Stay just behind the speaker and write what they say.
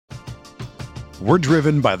We're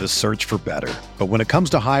driven by the search for better. But when it comes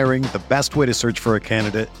to hiring, the best way to search for a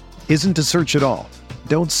candidate isn't to search at all.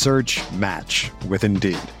 Don't search, match with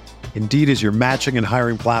Indeed. Indeed is your matching and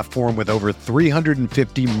hiring platform with over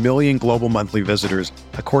 350 million global monthly visitors,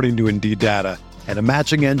 according to Indeed data, and a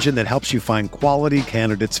matching engine that helps you find quality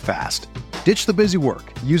candidates fast. Ditch the busy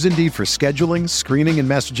work. Use Indeed for scheduling, screening, and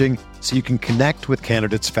messaging so you can connect with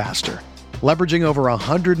candidates faster. Leveraging over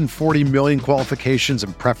 140 million qualifications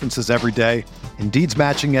and preferences every day, Indeed's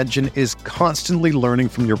matching engine is constantly learning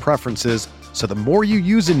from your preferences, so the more you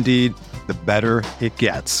use Indeed, the better it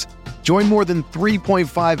gets. Join more than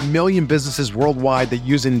 3.5 million businesses worldwide that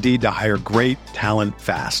use Indeed to hire great talent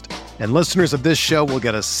fast. And listeners of this show will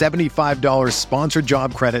get a $75 sponsored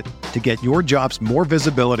job credit to get your jobs more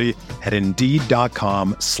visibility at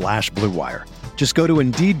Indeed.com/Blue Wire. Just go to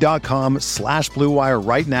Indeed.com/Blue Wire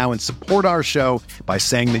right now and support our show by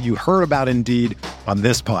saying that you heard about Indeed on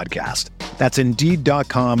this podcast. That's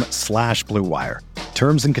Indeed.com/Blue Wire.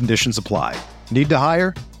 Terms and conditions apply. Need to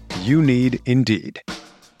hire? You need Indeed.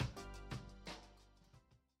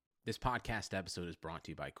 This podcast episode is brought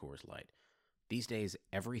to you by Coors Light. These days,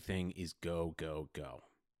 everything is go, go, go.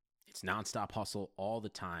 It's nonstop hustle all the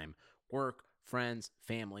time. Work, friends,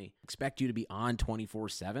 family, expect you to be on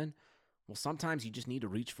 24/7. Well, sometimes you just need to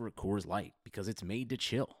reach for a Coors Light because it's made to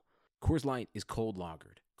chill. Coors Light is cold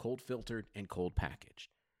lagered, cold filtered, and cold packaged.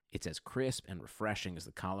 It's as crisp and refreshing as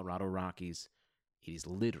the Colorado Rockies. It is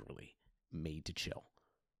literally made to chill.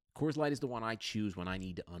 Coors Light is the one I choose when I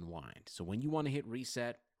need to unwind. So when you want to hit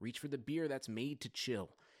reset, reach for the beer that's made to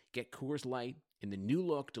chill. Get Coors Light in the new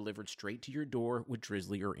look delivered straight to your door with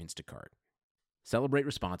Drizzly or Instacart. Celebrate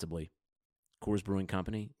responsibly. Coors Brewing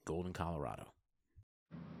Company, Golden, Colorado.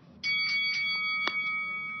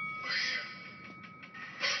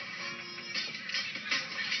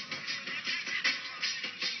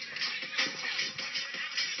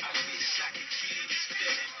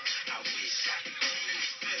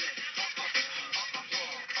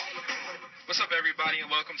 What's up, everybody,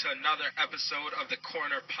 and welcome to another episode of the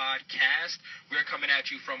Corner Podcast. We're coming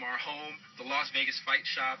at you from our home, the Las Vegas Fight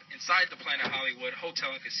Shop, inside the Planet Hollywood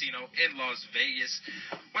Hotel and Casino in Las Vegas.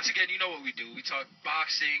 Once again, you know what we do. We talk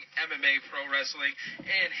boxing, MMA, pro wrestling,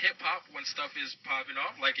 and hip-hop when stuff is popping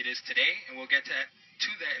off like it is today, and we'll get to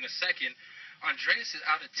that in a second. Andreas is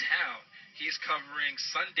out of town. He's covering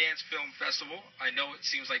Sundance Film Festival. I know it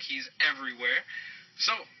seems like he's everywhere.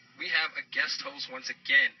 So, we have a guest host once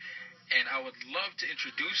again. And I would love to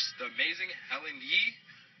introduce the amazing Helen Yee.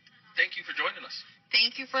 Thank you for joining us.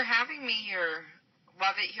 Thank you for having me here.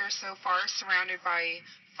 Love it here so far, surrounded by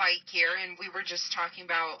fight gear. And we were just talking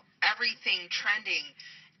about everything trending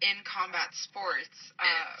in combat sports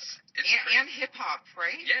and hip-hop,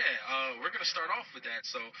 right? Yeah, we're going to start off with that.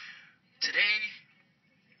 So today,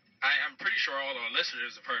 I'm pretty sure all our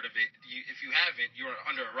listeners have heard of it. If you haven't, you're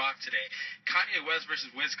under a rock today. Kanye West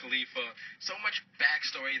versus Wiz Khalifa. So much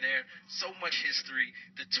backstory there. So much history.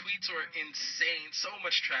 The tweets were insane. So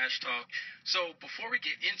much trash talk. So before we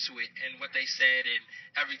get into it and what they said and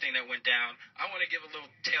everything that went down, I want to give a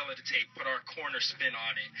little tail of the tape, put our corner spin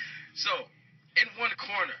on it. So, in one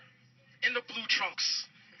corner, in the blue trunks,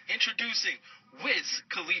 introducing Wiz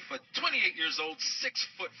Khalifa, 28 years old,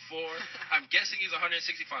 6'4". I'm guessing he's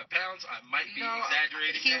 165 pounds. I might be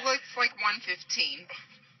exaggerating. He looks like 115.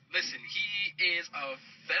 Listen, he is a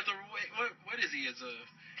featherweight. What is he?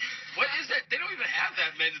 What is that? They don't even have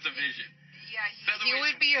that men's division. Yeah, he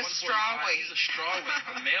would be a strawweight. He's a strawweight,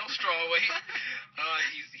 a male strawweight.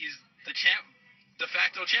 He's the champ, de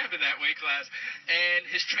facto champ in that weight class. And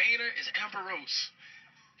his trainer is Amber Rose.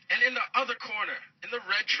 And in the other corner, in the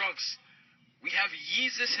red trunks, we have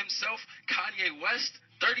Yeezy himself, Kanye West,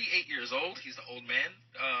 38 years old. He's the old man.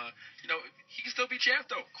 He can still be champ,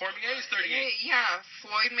 though. Cormier is 38. Yeah,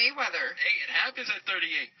 Floyd Mayweather. Hey, it happens at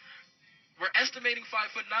 38. We're estimating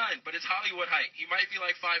 5'9", but it's Hollywood height. He might be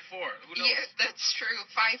like 5'4". Who knows? Yeah, that's true.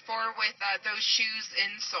 5'4" with those shoes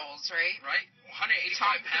insoles, right? Right. 185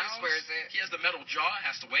 Tom pounds. Cruise wears it. He has the metal jaw.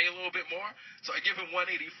 Has to weigh a little bit more. So I give him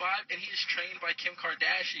 185, and he is trained by Kim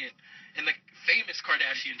Kardashian in the famous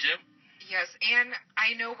Kardashian gym. Yes, and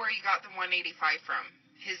I know where you got the 185 from.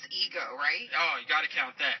 His ego, right? Oh, you got to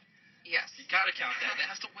count that. Yes. You got to count that. That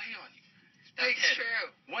has to weigh on you. That's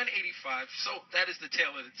true. 185. So that is the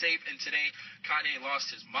tail of the tape. And today, Kanye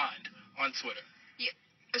lost his mind on Twitter. Yeah.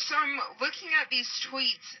 So I'm looking at these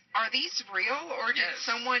tweets. Are these real, or did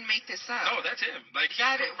someone make this up? No, that's him. Like,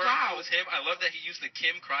 wow. It was him. I love that he used the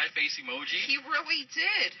Kim cry face emoji. He really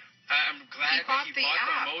did. I'm glad that he bought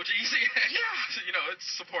the emojis. Yeah. It's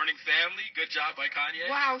supporting family. Good job by Kanye.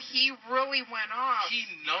 Wow, he really went off. He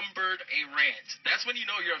numbered a rant. That's when you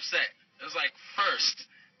know you're upset. It was like first,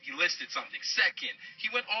 he listed something. Second,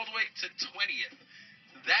 he went all the way to 20th.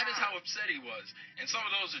 That is how upset he was. And some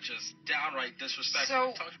of those are just downright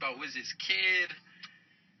disrespectful. He talked about Wiz's kid.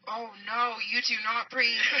 Oh, no, you do not bring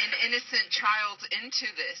an innocent child into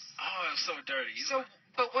this. Oh, it was so dirty.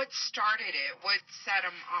 But what started it? What set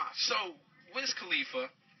him off? So, Wiz Khalifa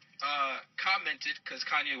commented, because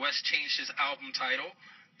Kanye West changed his album title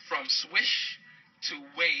from Swish to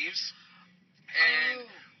Waves, and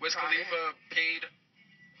Wiz Khalifa paid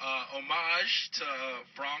homage to a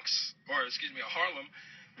Harlem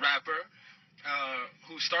rapper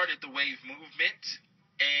who started the wave movement,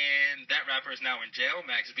 and that rapper is now in jail,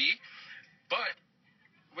 Max B. But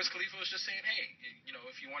Wiz Khalifa was just saying, hey,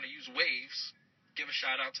 if you want to use waves, give a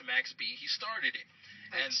shout out to Max B. He started it.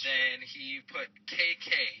 Then he put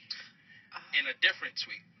KK in a different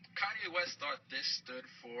tweet. Kanye West thought this stood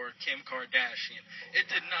for Kim Kardashian. It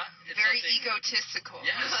did not. It's very egotistical.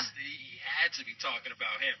 Yes, he had to be talking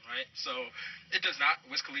about him, right? So it does not.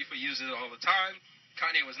 Wiz Khalifa uses it all the time.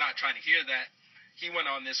 Kanye was not trying to hear that. He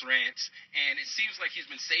went on this rant, and it seems like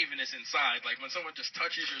he's been saving this inside. Like when someone just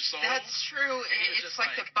touches your soul. That's true. It's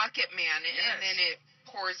like the bucket man, and then it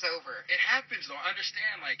pours over. It happens, though.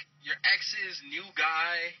 Understand, like your ex's new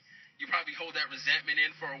guy, you probably hold that resentment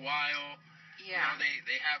in for a while. Yeah.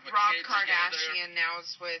 They have a Rob kid Kardashian together. now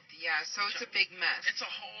is with, so it's a big mess. It's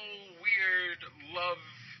a whole weird love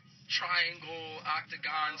triangle,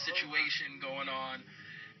 octagon situation going on.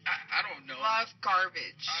 I don't know. Love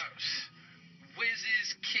garbage.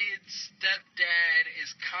 Wiz's kid's stepdad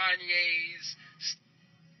is Kanye's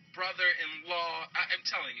brother-in-law. I'm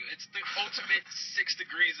telling you, it's the ultimate 6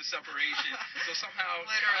 degrees of separation. So somehow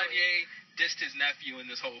Kanye dissed his nephew in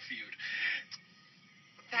this whole feud.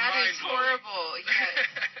 That is horrible. Yeah.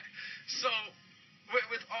 So,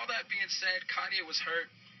 with all that being said, Kanye was hurt.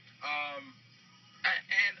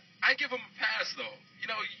 And I give him a pass, though.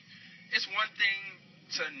 It's one thing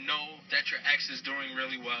to know that your ex is doing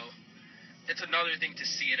really well. It's another thing to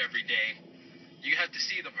see it every day. You have to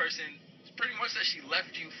see the person pretty much that she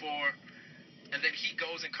left you for, and then he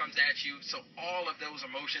goes and comes at you. So all of those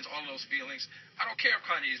emotions, all those feelings, I don't care if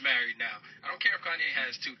Kanye's married now. I don't care if Kanye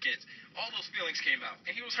has 2 kids. All those feelings came out,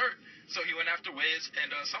 and he was hurt. So he went after Wiz,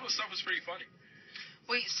 and some of the stuff was pretty funny.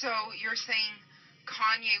 Wait, so you're saying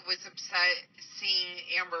Kanye was upset seeing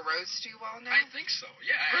Amber Rose do well now? I think so,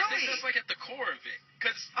 yeah. Really? I think that's like at the core of it.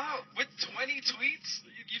 Because with 20 tweets,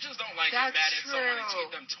 you just don't get mad at someone and tweet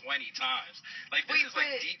them 20 times. Like, this is like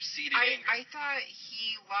deep-seated anger. I thought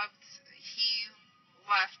he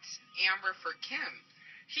left Amber for Kim.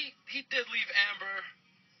 He did leave Amber,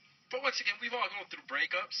 but once again, we've all gone through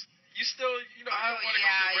breakups. You still, you don't want to go through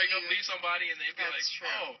a breakup, leave somebody, and they'd be like,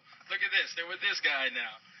 oh, look at this, they're with this guy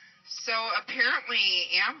now. So apparently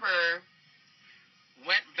Amber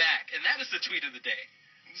went back, and that is the tweet of the day.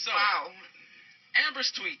 So, wow.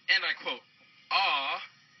 Amber's tweet, and I quote,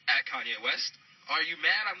 at Kanye West, are you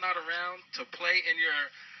mad I'm not around to play in your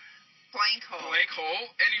blank hole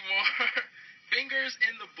anymore? Fingers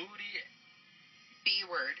in the booty. B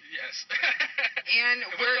word. Yes. And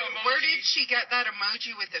where did she get that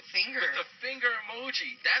emoji with the finger? With the finger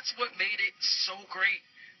emoji. That's what made it so great.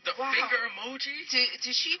 The finger emoji.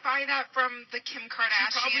 Did she buy that from the Kim Kardashian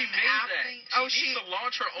She probably made app that. thing? She needs to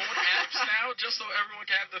launch her own apps now just so everyone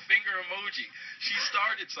can have the finger emoji. She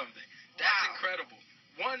started something. That's incredible.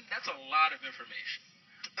 One, that's a lot of information.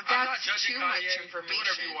 I'm not judging too Kanye. much information. Do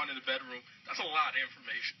whatever you want in the bedroom. That's a lot of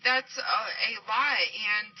information. That's a lot,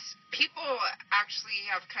 and people actually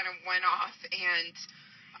have kind of went off and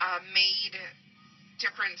made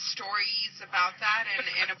different stories about that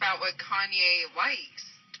and about what Kanye likes.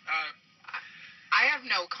 I have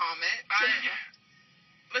no comment.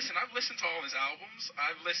 Listen, I've listened to all his albums.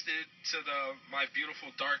 I've listened to My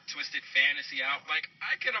Beautiful Dark Twisted Fantasy album. Like,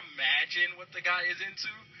 I can imagine what the guy is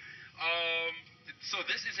into. So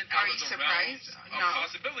this isn't out of the realm of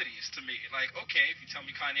possibilities to me. Like, okay, if you tell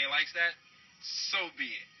me Kanye likes that, so be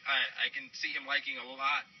it. I can see him liking a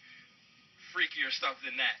lot freakier stuff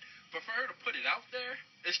than that. But for her to put it out there,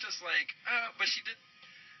 it's just like, but she did.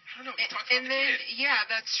 I don't know. He talks about the kid. Yeah,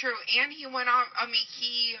 that's true. And he went on. I mean,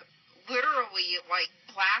 he literally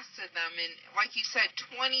blasted them, and like you said,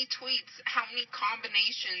 20 tweets. How many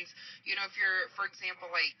combinations? If you're, for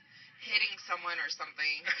example, hitting someone or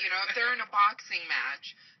something. If they're in a boxing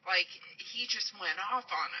match, he just went off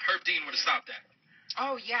on it. Herb Dean would have stopped that.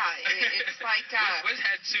 Oh yeah, it's like Wiz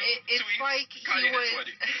had 2 it's tweets. like Kanye had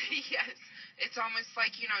 20. Yes. It's almost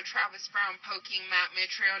like, Travis Brown poking Matt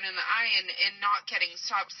Mitrione in the eye and not getting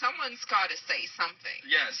stopped. Someone's got to say something.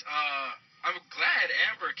 Yes. I'm glad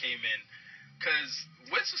Amber came in Because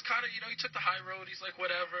Wiz was kind of, he took the high road. He's like,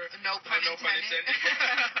 whatever. No pun intended.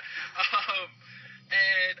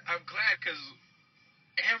 And I'm glad because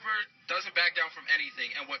Amber doesn't back down from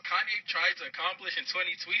anything. And what Kanye tried to accomplish in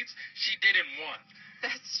 20 tweets, she did in 1.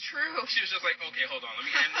 That's true. She was just like, okay, hold on. Let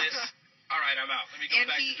me end this. All right, I'm out. Let me go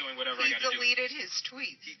back to doing whatever I got to do. He deleted his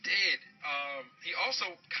tweets. He did. He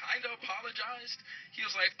also kind of apologized. He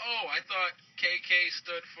was like, oh, I thought KK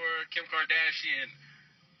stood for Kim Kardashian.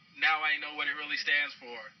 Now I know what it really stands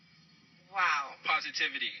for. Wow.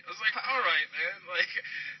 Positivity. I was like, all right, man. Like,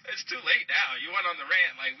 it's too late now. You went on the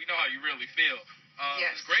rant. Like, we know how you really feel.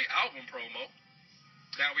 Yes. It's great album promo.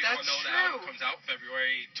 Now we all know the album comes out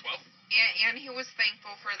February 12th. And he was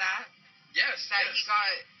thankful for that. Yes. He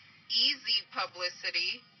got easy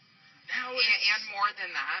publicity. Now and more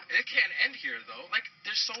than that. It can't end here, though. Like,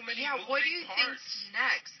 there's so many moving parts. What do you think's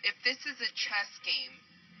next? If this is a chess game,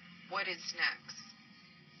 what is next?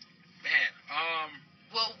 Man,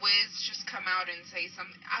 will Wiz just come out and say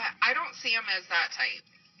something? I don't see him as that type.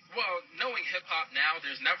 Well, knowing hip-hop now,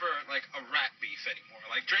 there's never, like, a rap beef anymore.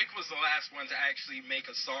 Like, Drake was the last one to actually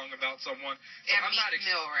make a song about someone. So and Meek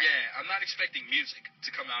Mill, right? Yeah, I'm not expecting music to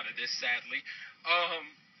come out of this, sadly.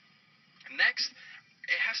 Next,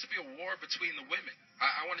 it has to be a war between the women.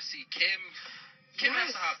 I want to see Kim. Kim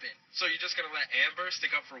has to hop in. So you're just going to let Amber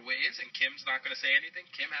stick up for Wiz, and Kim's not going to say anything?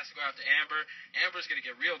 Kim has to go after Amber. Amber's going to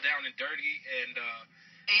get real down and dirty, and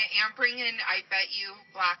bring in, I bet you,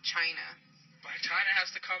 Blac Chyna. Blac Chyna has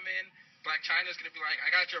to come in. Blac Chyna's going to be like,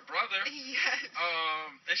 I got your brother. Yes.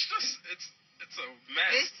 It's a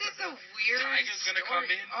mess. This is a weird Tyga's going to come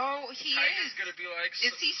in. Oh, he Tyga's going to be like...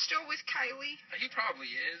 Is he still with Kylie? He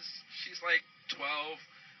probably is. She's like 12.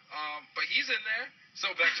 But he's in there.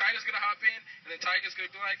 So Blac Chyna's going to hop in, and then Tyga's going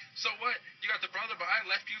to be like, so what? You got the brother, but I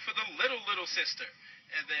left you for the little sister.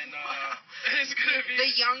 And then it's going to be...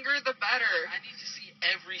 The younger, the better. I need to see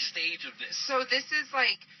every stage of this. So this is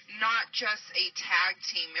like not just a tag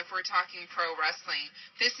team if we're talking pro wrestling.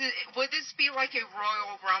 Would this be like a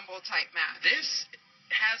Royal Rumble type match? This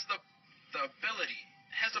has the ability,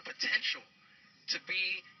 has the potential to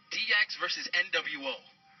be DX versus NWO.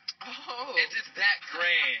 Oh. It's that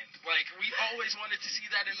grand. Like, we always wanted to see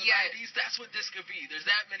that in the 90s. That's what this could be. There's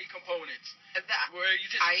that many components. Where you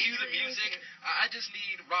just cue the music. I just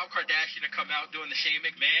need Rob Kardashian to come out doing the Shane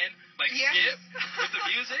McMahon, like skip with the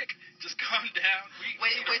music. Just come down.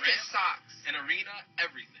 With his socks. An arena,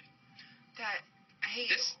 everything.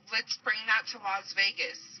 Let's bring that to Las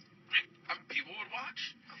Vegas. People would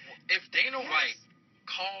watch. If Dana White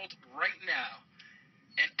called right now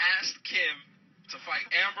and asked Kim to fight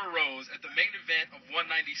Amber Rose at the main event of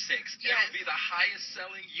 196. It would be the highest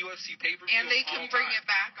selling UFC pay-per-view and they can bring it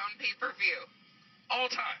back on pay-per-view.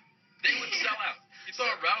 All time. They would sell out. You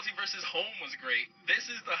thought Rousey versus Holm was great.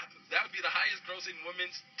 That would be the highest grossing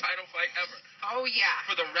women's title fight ever. Oh, yeah.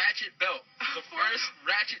 For the Ratchet belt. The first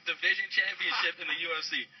Ratchet division championship in the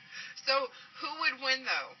UFC. So, who would win,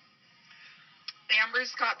 though?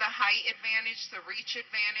 Amber's got the height advantage, the reach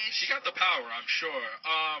advantage. She got the power, I'm sure.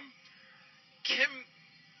 Kim,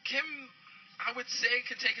 I would say,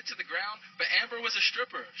 can take it to the ground, but Amber was a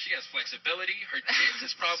stripper. She has flexibility. Her jits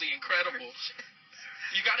is probably incredible.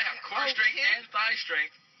 You got to have core strength and thigh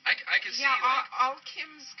strength. I can see that. All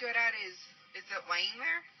Kim's good at is it laying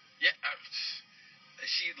there? Yeah.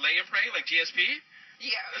 Is she lay and pray like GSP?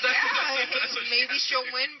 Yeah. That's maybe she'll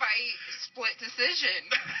win by split decision.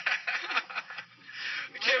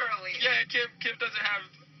 Literally. Kim doesn't have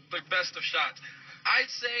the best of shots.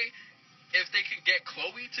 I'd say if they could get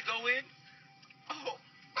Chloe to go in,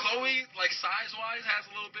 Chloe, like size-wise, has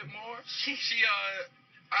a little bit more. She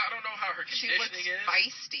I don't know how her conditioning is. She looks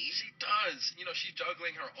feisty. She does. She's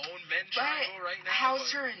juggling her own men's triangle right now. How's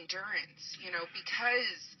her endurance?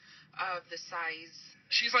 Because of the size.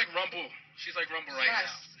 She's like Rumble. She's like Rumble right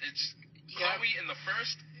now. It's Chloe in the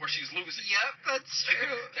first where she's losing. Yep, that's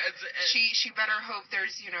true. She better hope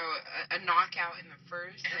there's, a knockout in the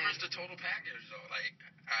first. Amber's the total package, though. Like,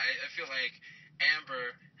 I feel like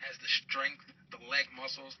Amber has the strength, the leg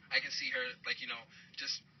muscles. I can see her, like,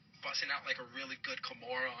 just busting out like a really good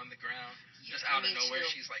Kimura on the ground. Just out of nowhere.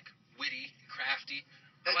 Too. She's, like, witty and crafty.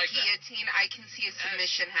 A guillotine, I can see a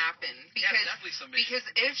submission happen. Definitely submission. Because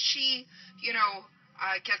if she,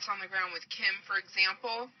 gets on the ground with Kim, for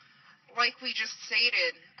example, like we just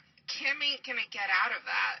stated, Kim ain't going to get out of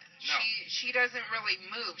that. No. She doesn't really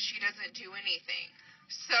move. She doesn't do anything.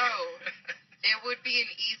 So, it would be an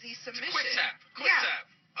easy submission. Quick tap. Tap.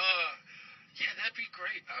 That'd be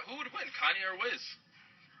great. Who would win, Kanye or Wiz?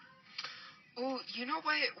 Ooh, you know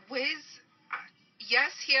what? Wiz,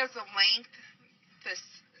 yes, he has a length,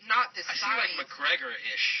 not the size. I see like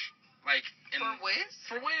McGregor-ish. Like, And for Wiz?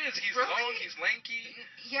 For Wiz. He's really? long, he's lanky.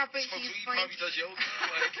 Yeah, but smokes he's weed, like... probably does yoga.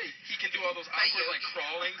 Like, he can do all those awkward, like,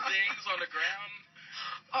 crawling things on the ground.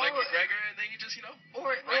 Like McGregor, and then you just,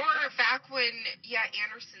 Or back when,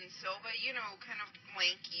 Anderson Silva, kind of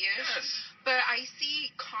lanky-ish. Yes. But I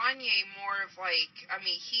see Kanye more of like,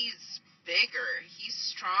 he's bigger, he's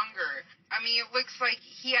stronger. It looks like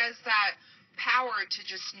he has that power to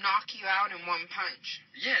just knock you out in one punch.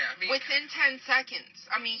 Yeah, within 10 seconds.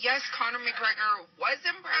 Yes, Conor McGregor was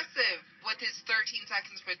impressive with his 13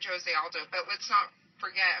 seconds with Jose Aldo, but let's not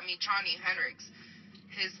forget, Johnny Hendricks.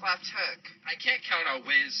 His left hook. I can't count out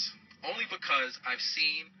Wiz only because I've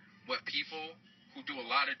seen what people who do a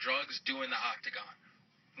lot of drugs do in the octagon.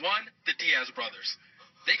 One, the Diaz brothers.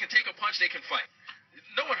 They can take a punch, they can fight.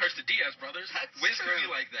 No one hurts the Diaz brothers. That's Wiz true. can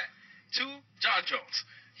be like that. Two, John Jones.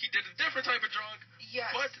 He did a different type of drug,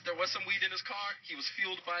 yes. But there was some weed in his car. He was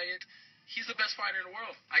fueled by it. He's the best fighter in the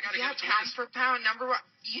world. I gotta give it to pound Wiz. for pound, number one.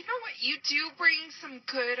 You know what? You do bring some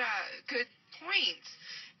good points.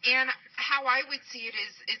 And how I would see it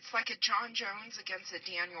is, it's like a John Jones against a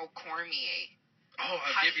Daniel Cormier. Oh,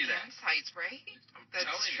 I'll give you that. Insights, right? That's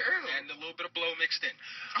true. You. And a little bit of blow mixed in.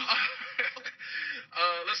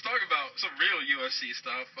 Let's talk about some real UFC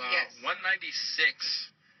stuff. Yes. 196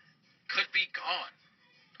 could be gone.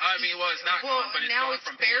 It's not gone, but it's now gone it's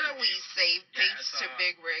from barely safe thanks to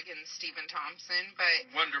Big Rig and Stephen Thompson, but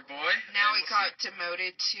Wonder Boy. Now it got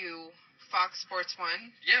demoted to Fox Sports 1.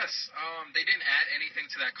 Yes, they didn't add anything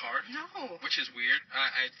to that card. No. Which is weird.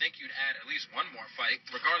 I think you'd add at least one more fight,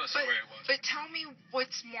 regardless of where it was. But tell me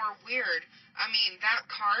what's more weird. That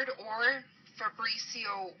card or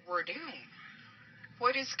Fabricio Werdum?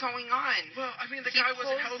 What is going on? Well, the guy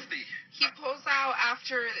wasn't healthy. He pulls out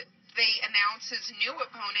after they announce his new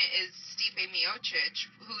opponent is Stipe Miocic,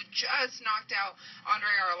 who just knocked out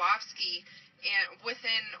Andrei Arlovsky. And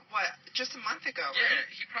within, just a month ago, right? Yeah,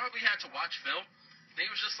 he probably had to watch film. And he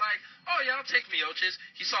was just like, oh, yeah, I'll take Miocic.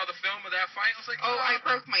 He saw the film of that fight. I was like, I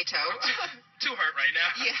broke my toe. I'm too hurt right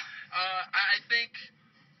now. Yeah. I think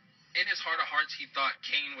in his heart of hearts, he thought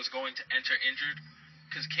Kane was going to enter injured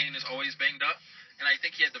because Kane is always banged up. And I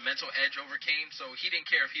think he had the mental edge over Kane, so he didn't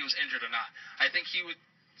care if he was injured or not. I think he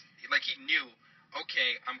knew,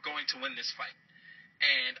 okay, I'm going to win this fight.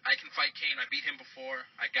 And I can fight Kane. I beat him before.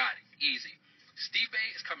 I got it. Easy. Stipe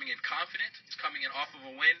is coming in confident. He's coming in off of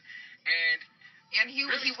a win, and he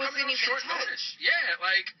really wasn't even short touched. Notice. Yeah,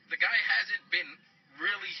 the guy hasn't been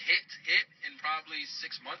really hit in probably 6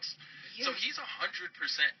 months, so he's 100%.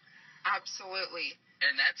 Absolutely,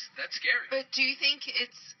 and that's scary. But do you think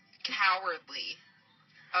it's cowardly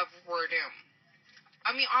of Werdum?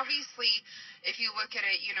 Obviously, if you look at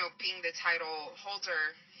it, being the title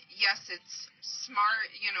holder, yes, it's smart,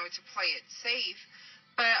 to play it safe.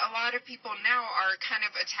 But a lot of people now are kind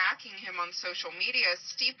of attacking him on social media,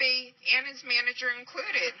 Stipe and his manager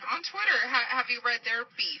included, on Twitter. Have you read their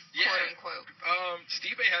beef, quote unquote?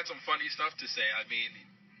 Stipe had some funny stuff to say.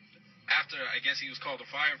 After, I guess he was called a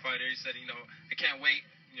firefighter, he said, I can't wait,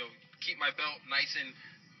 keep my belt nice and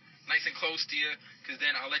close to you, because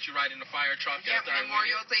then I'll let you ride in the fire truck after I win.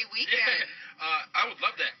 Memorial Day weekend. Yeah. I would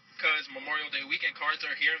love that, because Memorial Day weekend cards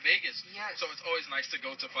are here in Vegas. Yes. So it's always nice to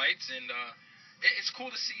go to fights, and it's cool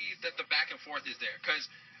to see that the back and forth is there, because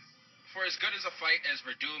for as good as a fight as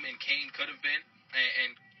Werdum and Kane could have been,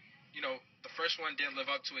 and the first one didn't live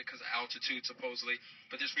up to it because of altitude, supposedly,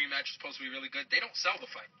 but this rematch is supposed to be really good. They don't sell the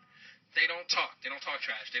fight. They don't talk. They don't talk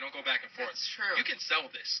trash. They don't go back and forth. That's true. You can sell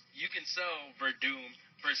this. You can sell Werdum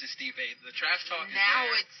versus Stipe. The trash talk is now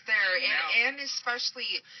there. It's there. And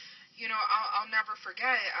especially, I'll never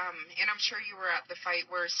forget, and I'm sure you were at the fight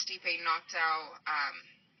where Stipe knocked out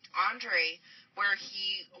Andre, where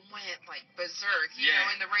he went berserk, you know,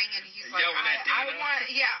 in the ring, and he's like,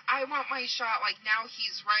 I want my shot. Now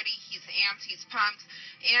he's ready, he's amped, he's pumped,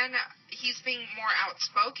 and he's being more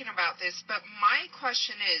outspoken about this. But my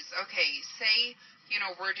question is, okay, say,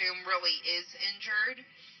 Werdum really is injured,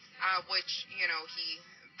 which,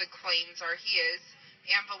 the claims are he is,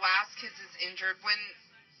 and Velasquez is injured. When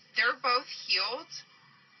they're both healed,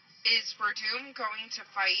 is Werdum going to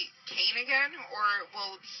fight Kane again, or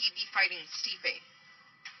will he be fighting Stipe?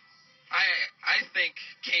 I think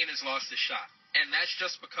Kane has lost his shot, and that's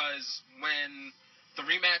just because when the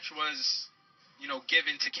rematch was,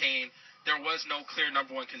 given to Kane, there was no clear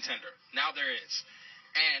number one contender. Now there is,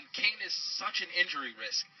 and Kane is such an injury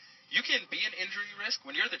risk. You can be an injury risk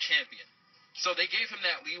when you're the champion. So they gave him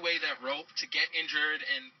that leeway, that rope, to get injured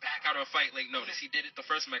and back out of a fight late notice. He did it the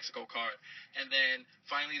first Mexico card. And then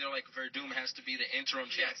finally they're like, Verdum has to be the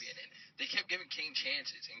interim champion. And they kept giving Kane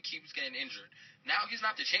chances and keeps getting injured. Now he's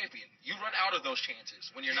not the champion. You run out of those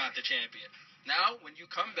chances when you're not the champion. Now, when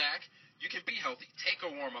you come back, you can be healthy. Take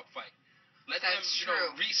a warm-up fight. Let them,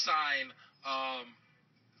 re-sign,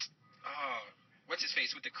 what's his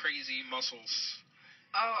face with the crazy muscles?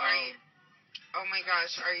 Oh my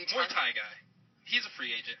gosh, are you Muay Thai guy. He's a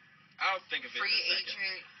free agent. I'll think of it in a second. Free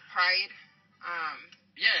agent Pride?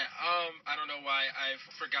 I don't know why I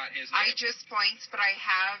forgot his name. I just blanked, but I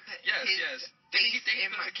have Yes. Did he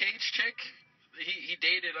date the cage chick? He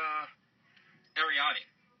dated Ariani.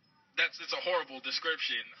 It's a horrible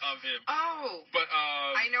description of him. Oh. But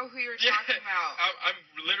I know who you're talking about. I'm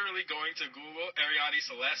literally going to Google Ariani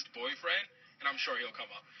Celeste boyfriend, and I'm sure he'll come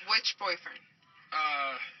up. Which boyfriend?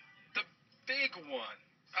 The big one.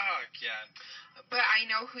 Oh, God. But I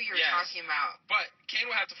know who you're talking about. But Kane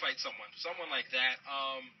will have to fight someone like that.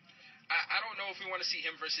 I don't know if we want to see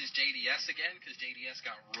him versus JDS again, because JDS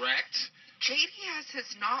got wrecked. JDS has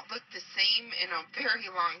not looked the same in a very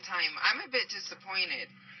long time. I'm a bit disappointed.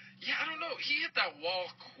 Yeah, I don't know. He hit that wall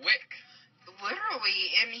quick.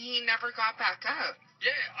 Literally, and he never got back up.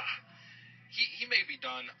 Yeah. He may be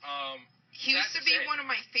done. He used to be one of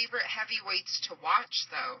my favorite heavyweights to watch,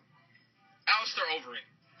 though. Alistair Overeem.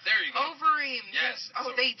 There you go. Overeem. Yes.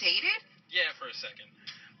 Oh, they dated? Yeah, for a second.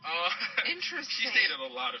 Interesting. She's dated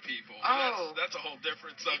a lot of people. Oh. That's a whole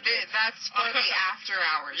different subject. That's for the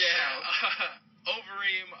after-hours show.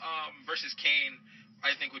 Overeem versus Kane,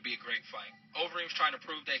 I think, would be a great fight. Overeem's trying to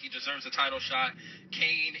prove that he deserves a title shot.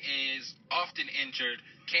 Kane is often injured.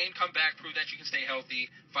 Kane, come back, prove that you can stay healthy,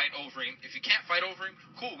 fight Overeem. If you can't fight Overeem,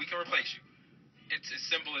 cool, we can replace you. It's as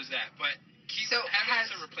simple as that. But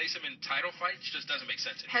having to replace him in title fights just doesn't make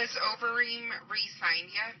sense anymore. Has Overeem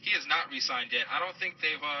re-signed yet? He has not re-signed yet. I don't think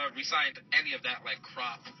they've re-signed any of that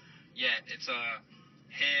crop yet. It's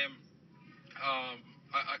him,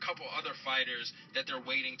 a couple other fighters that they're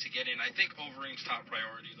waiting to get in. I think Overeem's top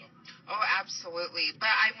priority, though. Oh, absolutely.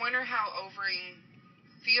 But I wonder how Overeem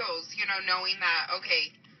feels, knowing that,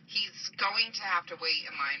 okay, he's going to have to wait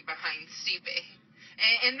in line behind Stipe.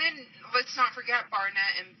 And then let's not forget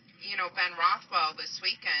Barnett and, Ben Rothwell this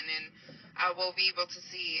weekend, and we'll be able to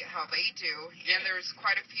see how they do. Yeah. And there's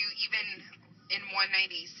quite a few, even in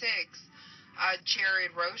 196,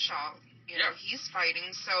 Jared Roshaw, he's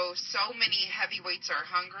fighting. So many heavyweights are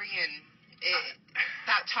hungry, and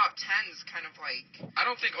that top 10 is kind of I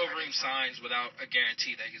don't think Overeem signs without a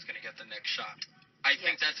guarantee that he's going to get the next shot. I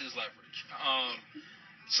think that's his leverage.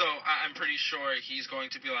 So I'm pretty sure he's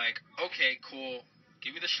going to be like, okay, cool,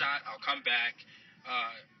 give me the shot, I'll come back.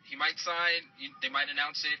 He might sign, they might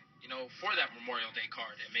announce it, for that Memorial Day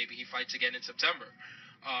card, and maybe he fights again in September.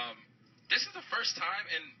 This is the first time,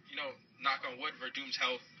 and, knock on wood, Verdum's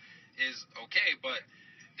health is okay, but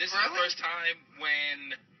this is the first time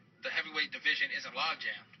when the heavyweight division isn't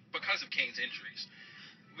logjammed because of Kane's injuries.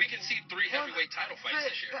 We can see 3 heavyweight title fights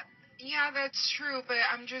this year. Yeah, that's true, but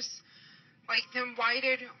I'm just, then why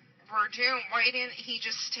didn't he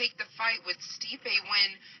just take the fight with Stipe when,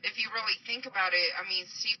 if you really think about it, I mean,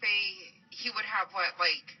 Stipe, he would have,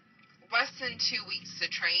 less than 2 weeks to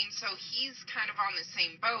train, so he's kind of on the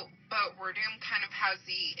same boat, but Verdum kind of has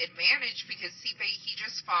the advantage because Stipe, he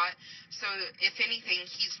just fought, so if anything,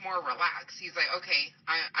 he's more relaxed. He's like, okay,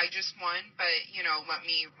 I just won, but, let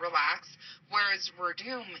me relax, whereas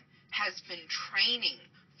Verdum has been training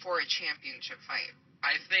for a championship fight.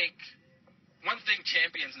 I think one thing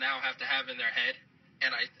champions now have to have in their head,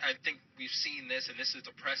 and I think we've seen this, and this is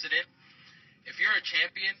the precedent, if you're a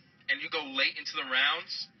champion and you go late into the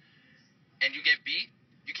rounds and you get beat,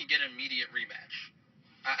 you can get an immediate rematch.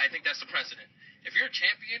 I think that's the precedent. If you're a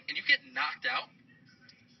champion and you get knocked out,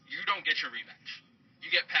 you don't get your rematch. You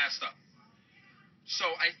get passed up. So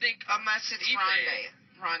I think unless it's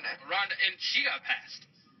Ronda, and she got passed.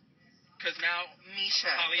 Because now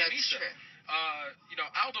Misha. True.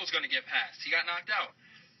 Aldo's going to get passed. He got knocked out.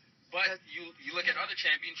 But you look at other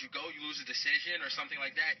champions, you lose a decision or something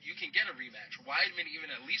like that, you can get a rematch. Weidman even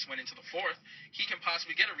at least went into the 4th. He can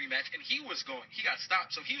possibly get a rematch, and he got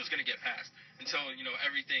stopped, so he was going to get passed until,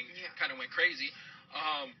 everything kind of went crazy.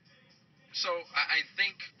 So I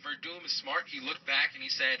think Verdum is smart. He looked back and he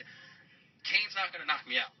said, Kane's not going to knock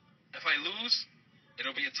me out. If I lose,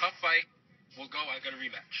 it'll be a tough fight. We'll go. I got a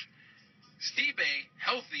rematch. Stipe,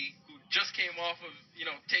 healthy, who just came off of,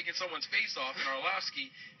 taking someone's face off in Arlovski,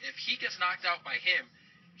 if he gets knocked out by him,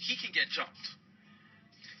 he can get jumped.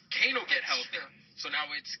 Kane will get healthy. True. So now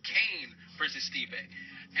it's Kane versus Stipe.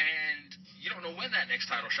 And you don't know when that next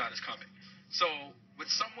title shot is coming. So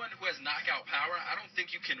with someone who has knockout power, I don't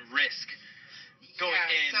think you can risk going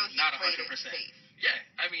in so he not played 100%. it safe. Yeah,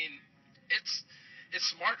 I mean, it's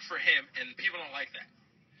smart for him, and people don't like that.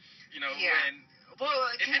 You know, when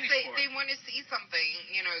because they want to see something,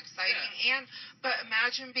 exciting. But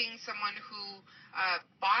imagine being someone who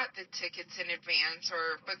bought the tickets in advance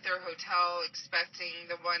or booked their hotel expecting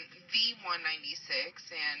the 196,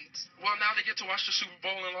 and now they get to watch the Super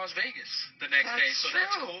Bowl in Las Vegas the next day, so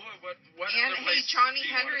that's cool. What and other place Johnny do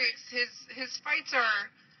you Hendricks, his fights are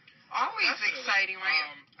always Definitely. exciting,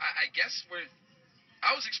 right? I guess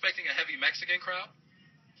I was expecting a heavy Mexican crowd.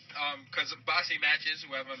 Because boxing matches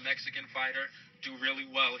who have a Mexican fighter do really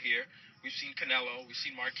well here. We've seen Canelo, we've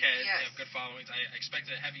seen Marquez, they have good followings. I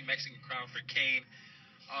expected a heavy Mexican crowd for Kane.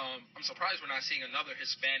 I'm surprised we're not seeing another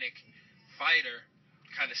Hispanic fighter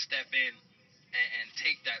kind of step in and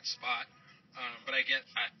take that spot. But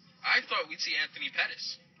I thought we'd see Anthony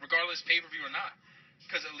Pettis, regardless pay-per-view or not.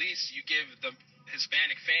 Because at least you give the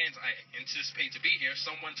Hispanic fans I anticipate to be here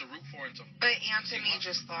someone to root for. But Anthony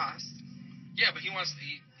just lost. Yeah, but he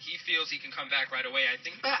feels he can come back right away. I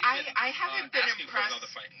think. But I haven't been impressed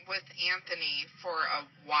with Anthony for a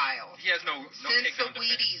while. He has no since takedown the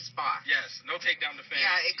Wheaties box. Yes, no takedown defense.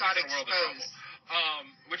 Yeah, it got He's in a world of exposed.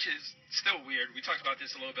 trouble. Which is still weird. We talked about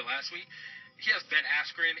this a little bit last week. He has Ben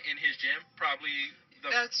Askren in his gym, probably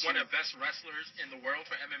one of the best wrestlers in the world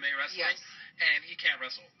for MMA wrestling. Yes. And he can't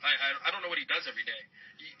wrestle. I don't know what he does every day.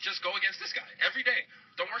 You just go against this guy every day.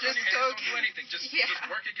 Don't work on your hands. Don't do anything. Just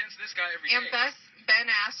work against this guy every day. And Ben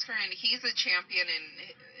Askren, he's a champion in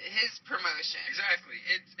his promotion. Exactly.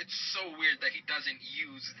 It's so weird that he doesn't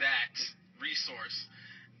use that resource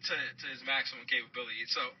to his maximum capability.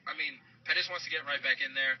 So, I mean, Pettis wants to get right back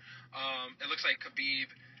in there. It looks like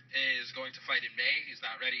Khabib is going to fight in May. He's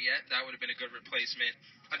not ready yet. That would have been a good replacement.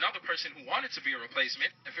 Another person who wanted to be a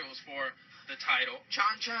replacement, if it was for the title,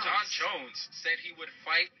 John Jones. John Jones said he would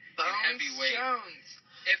fight in heavyweight Jones.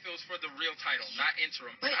 if it was for the real title, not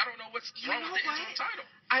interim. But I don't know what's wrong with the interim title.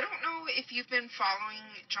 I don't know if you've been following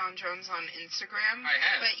John Jones on Instagram. I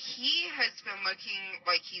have. But he has been looking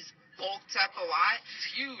like he's bulked up a lot.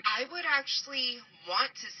 He's huge. I would actually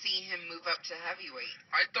want to see him move up to heavyweight.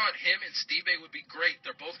 I thought him and Stipe would be great.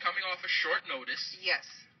 They're both coming off a short notice. Yes.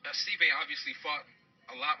 Stipe obviously fought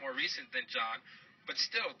a lot more recent than John, but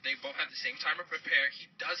still, they both had the same time to prepare. He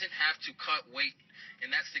doesn't have to cut weight, and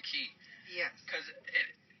that's the key. Yes. Because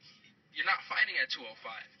you're not fighting at 205.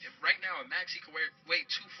 Right now, at max, he can weigh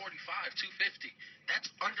 245, 250. That's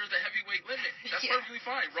under the heavyweight limit. That's perfectly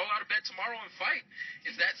fine. Roll out of bed tomorrow and fight.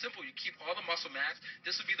 It's that simple. You keep all the muscle mass.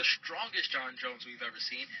 This would be the strongest John Jones we've ever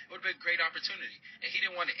seen. It would have been a great opportunity. And he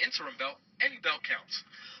didn't want an interim belt. Any belt counts.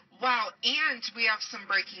 Wow, and we have some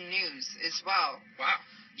breaking news as well. Wow.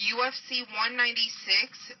 UFC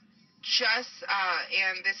 196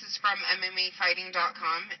 and this is from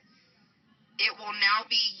MMAfighting.com, it will now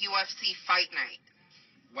be UFC Fight Night.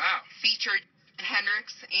 Wow. Featured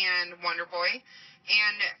Hendricks and Wonderboy.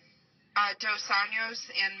 And Dos Anjos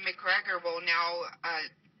and McGregor will now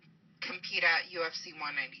compete at UFC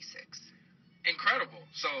 196. Incredible.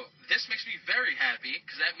 So this makes me very happy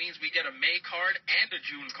because that means we get a May card and a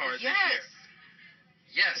June card this year.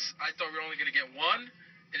 Yes, I thought we were only going to get one.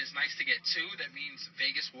 It is nice to get two. That means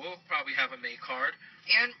Vegas will probably have a May card.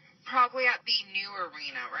 And probably at the new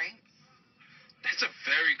arena, right? That's a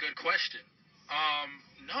very good question.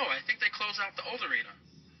 No, I think they close out the old arena.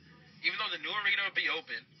 Even though the new arena will be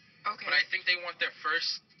open. Okay. But I think they want their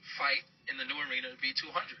first fight in the new arena to be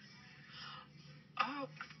 200. Oh,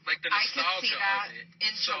 like the nostalgia I could see that of it.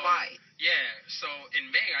 in July. Yeah, so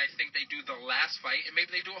in May, I think they do the last fight, and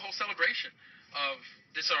maybe they do a whole celebration of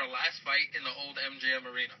this is our last fight in the old MGM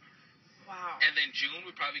arena. Wow. And then June,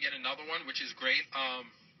 we probably get another one, which is great.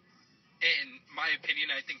 In my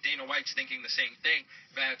opinion, I think Dana White's thinking the same thing,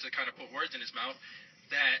 if I had to kind of put words in his mouth,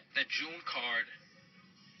 that the June card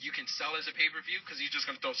you can sell as a pay-per-view because he's just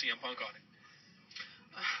going to throw CM Punk on it.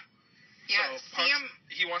 Yeah, so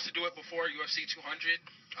he wants to do it before UFC 200.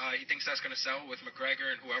 He thinks that's going to sell with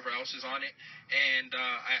McGregor and whoever else is on it. And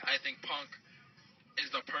I think Punk is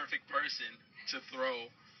the perfect person to throw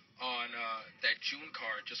on that June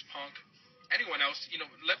card. Just Punk. Anyone else,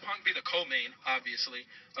 let Punk be the co-main, obviously,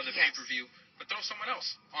 of the pay-per-view. But throw someone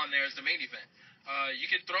else on there as the main event. You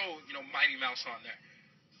could throw, Mighty Mouse on there.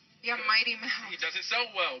 Yeah, Mighty Mouse. He doesn't sell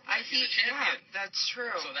well, but he's a champion. Yeah, that's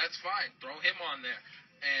true. So that's fine. Throw him on there.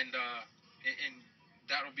 And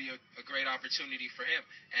that'll be a great opportunity for him.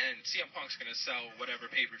 And CM Punk's going to sell whatever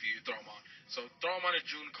pay-per-view you throw him on. So throw him on a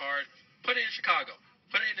June card. Put it in Chicago.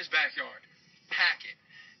 Put it in his backyard. Pack it.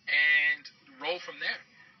 And roll from there.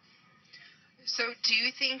 So do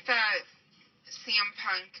you think that CM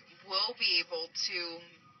Punk will be able to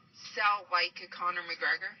sell like a Conor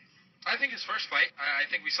McGregor? I think his first fight, I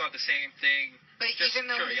think we saw the same thing. But even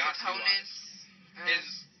though his opponents...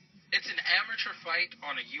 It's an amateur fight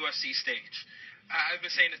on a UFC stage. I've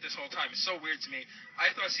been saying it this whole time. It's so weird to me.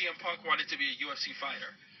 I thought CM Punk wanted to be a UFC fighter.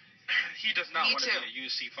 He does not want to be a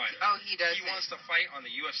UFC fighter. Oh, he doesn't. He wants to fight on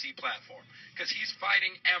the UFC platform because he's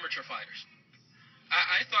fighting amateur fighters.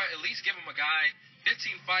 I thought at least give him a guy,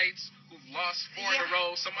 15 fights, who lost 4 in a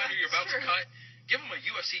row, somebody you're about to cut. Give him a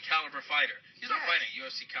UFC caliber fighter. He's not fighting a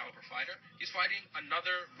UFC caliber fighter. He's fighting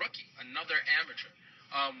another rookie, another amateur.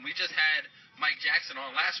 We just had Mike Jackson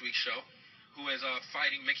on last week's show, who is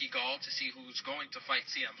fighting Mickey Gall to see who's going to fight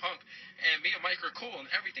CM Punk. And me and Mike are cool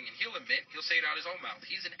and everything, and he'll admit, he'll say it out his own mouth,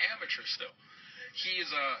 he's an amateur still.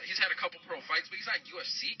 He's had a couple pro fights, but he's not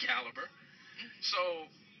UFC caliber.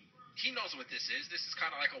 So he knows what this is. This is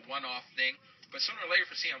kind of like a one-off thing. But sooner or later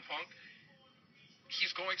for CM Punk,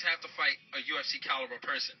 he's going to have to fight a UFC caliber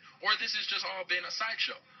person. Or this has just all been a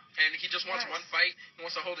sideshow. And he just wants one fight, he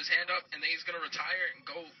wants to hold his hand up, and then he's going to retire and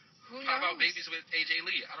go pop out babies with AJ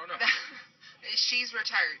Lee. I don't know. She's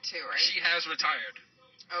retired too, right? She has retired.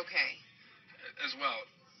 Okay. As well.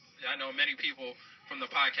 I know many people from the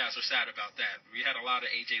podcast are sad about that. We had a lot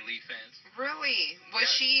of AJ Lee fans. Really? Was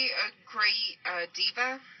she a great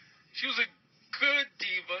diva? She was a good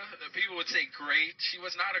diva. People would say great. She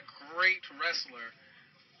was not a great wrestler.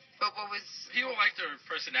 But what was... People liked her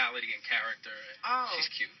personality and character. Oh. She's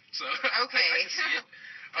cute. So okay. I can see it.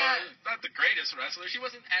 Not the greatest wrestler. She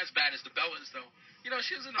wasn't as bad as the Bellas, though. You know,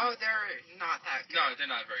 she was in they're not that good. No, they're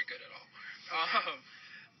not very good at all.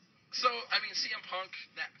 So, I mean, CM Punk,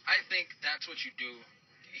 I think that's what you do.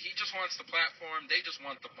 He just wants the platform. They just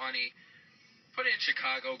want the money. Put it in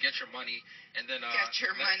Chicago, get your money, and then... get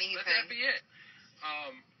your money, let that be it.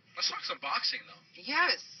 Let's talk some boxing, though.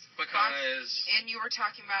 Yes. Because... And you were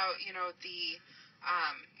talking about, you know, the...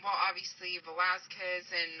 obviously Velasquez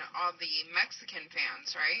and all the Mexican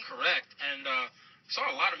fans, right? Correct. And saw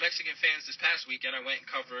a lot of Mexican fans this past weekend. I went and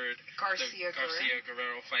covered the Garcia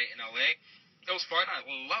Guerrero fight in L.A. It was fun. I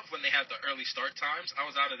love when they had the early start times. I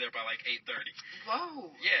was out of there by like 8:30.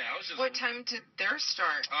 Whoa. Yeah, I was just... What time did theirs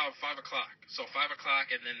start? 5 o'clock. So 5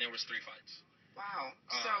 o'clock, and then there was 3 fights. Wow.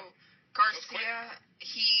 So Garcia,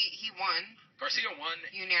 he won. Garcia won.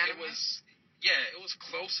 Unanimous? It was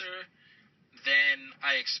closer than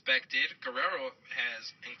I expected. Guerrero has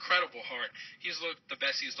incredible heart. He's looked the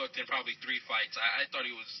best he's looked in probably 3 fights. I thought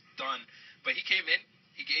he was done. But he came in.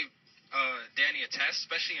 He gave Danny a test,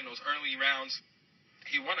 especially in those early rounds.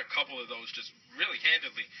 He won a couple of those just really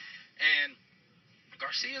handedly. And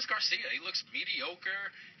Garcia's Garcia. He looks mediocre,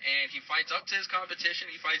 and he fights up to his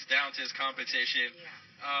competition. He fights down to his competition.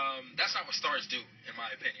 Yeah. That's not what stars do, in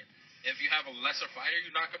my opinion. If you have a lesser fighter, you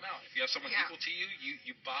knock him out. If you have someone equal to you,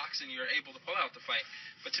 you box and you're able to pull out the fight.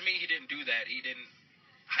 But to me, he didn't do that. He didn't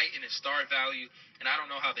heighten his star value, and I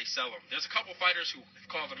don't know how they sell him. There's a couple fighters who have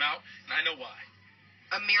called him out, and I know why.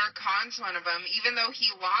 Amir Khan's one of them, even though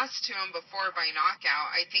he lost to him before by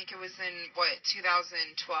knockout. I think it was in,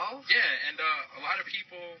 2012? Yeah, and a lot of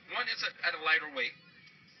people, one, it's at a lighter weight.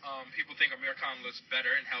 People think Amir Khan looks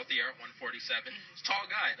better and healthier at 147. He's a tall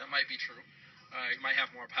guy. That might be true. He might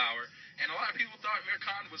have more power. And a lot of people thought Amir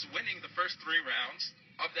Khan was winning the first 3 rounds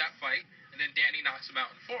of that fight, and then Danny knocks him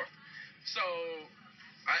out in the 4th. So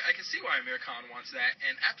I can see why Amir Khan wants that.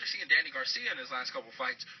 And after seeing Danny Garcia in his last couple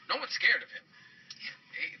fights, no one's scared of him.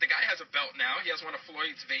 The guy has a belt now. He has one of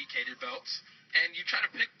Floyd's vacated belts. And you try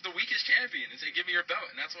to pick the weakest champion and say, give me your belt.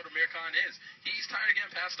 And that's what Amir Khan is. He's tired of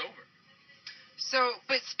getting passed over. So,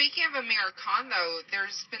 but speaking of Amir Khan, though,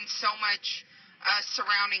 there's been so much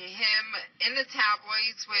surrounding him in the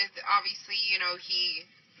tabloids with, obviously, you know, he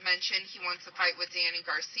mentioned he wants to fight with Danny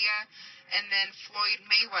Garcia. And then Floyd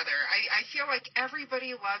Mayweather. I feel like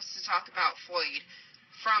everybody loves to talk about Floyd.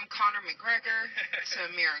 From Conor McGregor to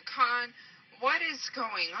Amir Khan. What is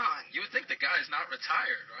going on? You would think the guy's not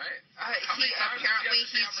retired, right? Apparently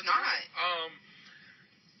he's not.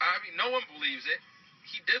 I mean, no one believes it.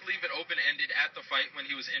 He did leave it open-ended at the fight when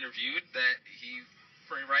he was interviewed that he,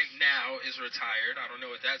 for right now, is retired. I don't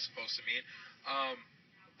know what that's supposed to mean.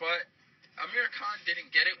 But Amir Khan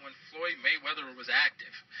didn't get it when Floyd Mayweather was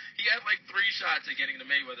active. He had like 3 shots at getting the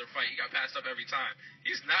Mayweather fight. He got passed up every time.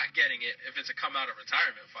 He's not getting it if it's a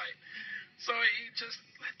come-out-of-retirement fight. So he just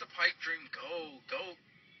let the pipe dream go.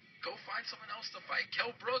 Go find someone else to fight.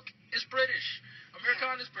 Kell Brook is British. Amir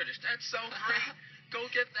Khan is British. That's so great. Go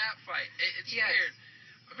get that fight. It's weird.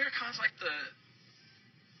 Amir Khan's like the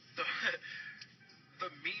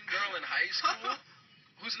mean girl in high school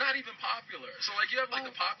who's not even popular. So, like, you have, like,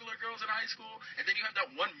 the popular girls in high school, and then you have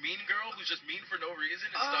that one mean girl who's just mean for no reason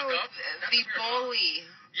and stuck up. The bully.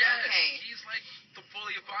 Yes, okay. He's, like, the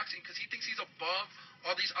bully of boxing because he thinks he's above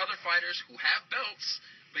all these other fighters who have belts,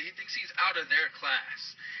 but he thinks he's out of their class.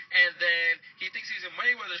 And then he thinks he's in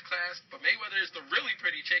Mayweather's class, but Mayweather is the really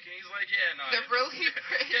pretty chick, and he's like, yeah, no. The really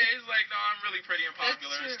pretty? Yeah, he's like, no, I'm really pretty and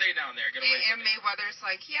popular. Stay down there. Get away from me. And Mayweather's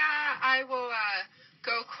like, yeah, I will,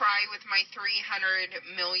 go cry with my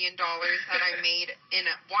 $300 million that I made in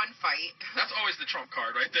one fight. That's always the trump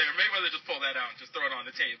card right there. Mayweather just pull that out and just throw it on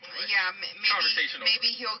the table. Right? Yeah, maybe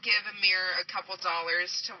he'll give Amir a couple dollars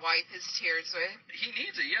to wipe his tears with. He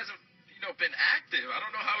needs it. He hasn't, been active. I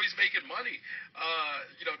don't know how he's making money.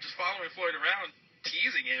 Just following Floyd around,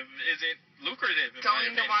 teasing him isn't lucrative.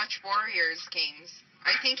 Going to watch Warriors games.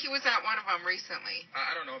 I think he was at one of them recently.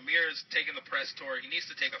 I don't know. Amir's taking the press tour. He needs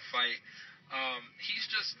to take a fight. He's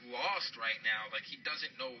just lost right now. Like, he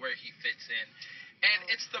doesn't know where he fits in. And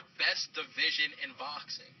it's the best division in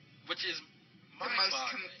boxing, which is the most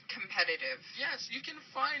competitive. Yes, you can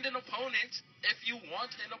find an opponent if you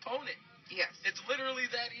want an opponent. Yes. It's literally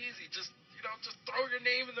that easy. Just throw your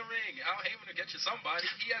name in the ring. Al Heyman will get you somebody.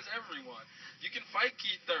 He has everyone. You can fight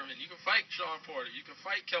Keith Thurman. You can fight Sean Porter. You can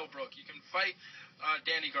fight Kell Brook. You can fight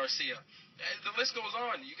Danny Garcia. The list goes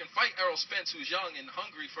on. You can fight Errol Spence, who's young and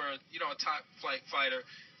hungry for a top flight fighter.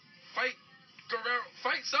 Fight Guerrero.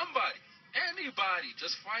 Fight somebody. Anybody.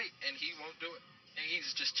 Just fight, and he won't do it. And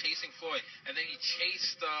he's just chasing Floyd. And then he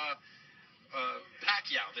chased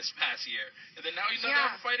Pacquiao this past year. And then now he's not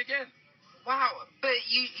going to fight again. Wow, but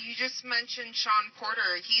you just mentioned Sean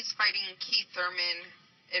Porter. He's fighting Keith Thurman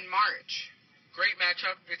in March. Great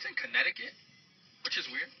matchup. It's in Connecticut, which is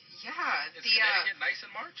weird. Yeah. Is Connecticut nice in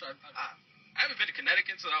March? I haven't been to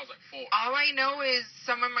Connecticut since I was like 4. All I know is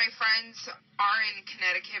some of my friends are in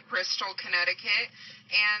Connecticut, Bristol, Connecticut,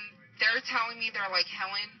 and they're telling me, they're like,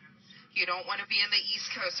 Helen, you don't want to be in the East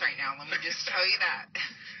Coast right now. Let me just tell you that.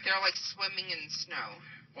 They're like swimming in snow.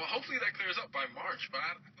 Well, hopefully that clears up by March, but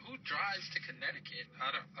who drives to Connecticut?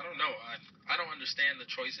 I don't know. I don't understand the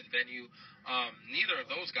choice in venue. Neither of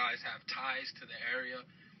those guys have ties to the area.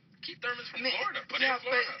 Keith Thurman's from Florida. Put in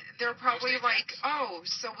Florida. But they're probably like,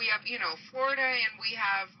 so we have, Florida, and we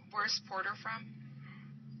have, where's Porter from?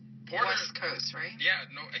 West Coast, right? Yeah,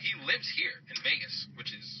 no, he lives here in Vegas,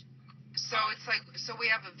 which is... So it's like, so we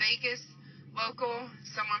have a Vegas local,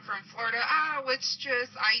 someone from Florida. I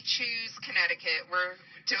choose Connecticut. We're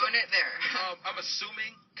doing it there. I'm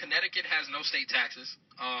assuming Connecticut has no state taxes.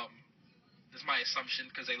 This is my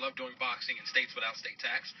assumption because they love doing boxing in states without state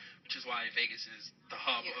tax, which is why Vegas is the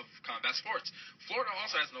hub of combat sports. Florida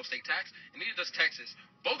also has no state tax, and neither does Texas.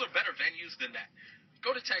 Both are better venues than that.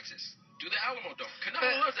 Go to Texas. Do the Alamo Dome.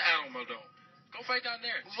 Canelo loves the Alamo Dome. Go fight down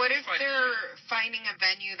there. What if they're finding a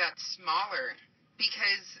venue that's smaller?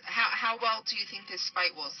 Because how well do you think this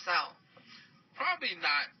fight will sell? Probably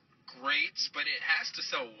not great, but it has to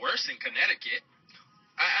sell worse in Connecticut.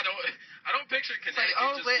 I don't picture Connecticut.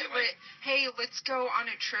 Hey, let's go on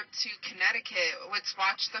a trip to Connecticut. Let's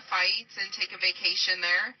watch the fights and take a vacation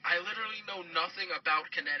there. I literally know nothing about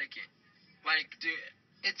Connecticut.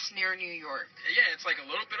 It's near New York. Yeah, it's like a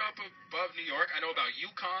little bit up above New York. I know about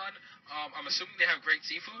Yukon. I'm assuming they have great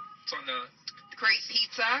seafood. It's on the great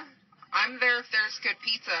pizza. I'm there if there's good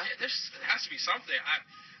pizza. Yeah, there has to be something.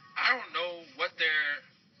 I don't know what their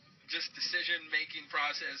just decision-making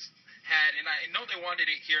process had, and I know they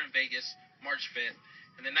wanted it here in Vegas, March 5th,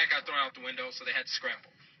 and then that got thrown out the window, so they had to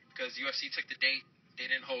scramble because UFC took the date,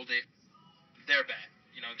 they didn't hold it. They're bad.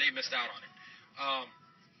 They missed out on it.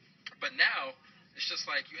 But now it's just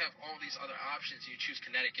like you have all these other options. You choose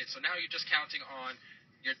Connecticut, so now you're just counting on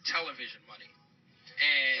your television money.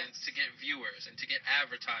 And to get viewers and to get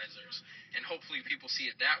advertisers, and hopefully people see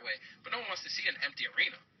it that way. But no one wants to see an empty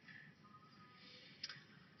arena.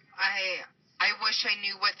 I wish I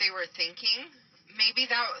knew what they were thinking. Maybe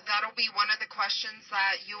that'll be one of the questions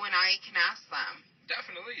that you and I can ask them.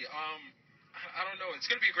 Definitely. I don't know. It's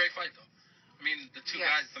going to be a great fight, though. I mean, the two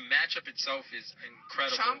guys, the matchup itself is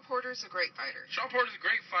incredible. Sean Porter's a great fighter. Sean Porter's a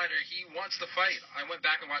great fighter. He wants to fight. I went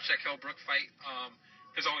back and watched that Kell Brook fight.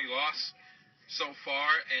 His only loss so far,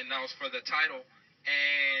 and that was for the title.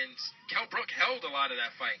 And Kell Brook held a lot of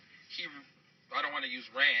that fight. I don't want to use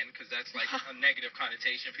ran because that's like a negative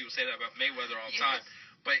connotation. People say that about Mayweather all the time.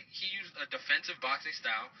 But he used a defensive boxing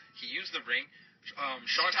style. He used the ring.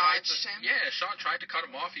 Sean tried to cut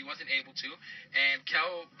him off. He wasn't able to. And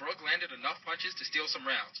Kell Brook landed enough punches to steal some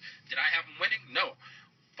rounds. Did I have him winning? No.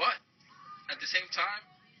 But at the same time,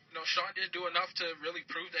 Sean didn't do enough to really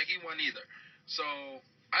prove that he won either. So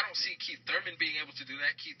I don't see Keith Thurman being able to do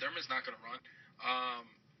that. Keith Thurman's not going to run.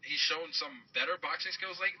 He's shown some better boxing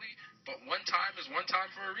skills lately, but one time is one time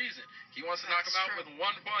for a reason. He wants to knock him out with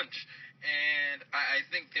one punch, and I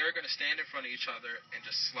think they're going to stand in front of each other and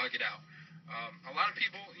just slug it out. A lot of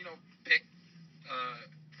people, pick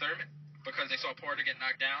Thurman because they saw Porter get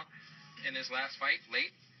knocked down in his last fight late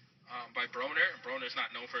by Broner, and Broner's not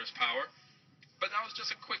known for his power. But that was just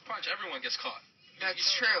a quick punch. Everyone gets caught. That's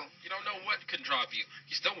true. You don't know what can drop you.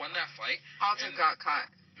 He still won that fight. Aldo got caught.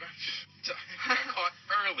 Got caught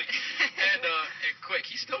early and quick.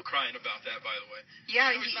 He's still crying about that, by the way.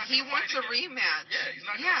 Yeah, he wants a rematch. Yeah, he's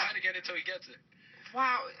not going to fight again until he gets it.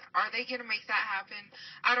 Wow, are they going to make that happen?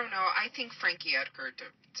 I don't know. I think Frankie Edgar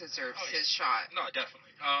deserves his shot. No, definitely.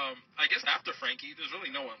 I guess after Frankie, there's really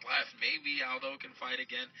no one left. Maybe Aldo can fight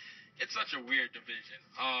again. It's such a weird division.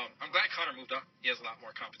 I'm glad Conor moved up. He has a lot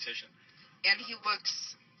more competition. And he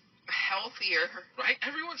looks healthier. Right?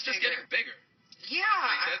 Everyone's just getting bigger. Yeah,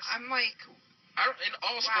 I'm like... in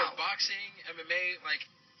all sports, boxing, MMA,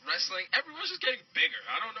 wrestling, everyone's just getting bigger.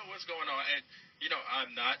 I don't know what's going on. And,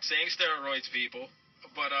 I'm not saying steroids, people,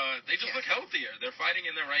 but they just look healthier. They're fighting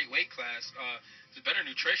in the right weight class. There's better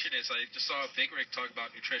nutritionists. I just saw Big Rick talk about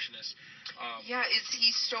nutritionists. Is he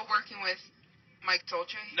still working with Mike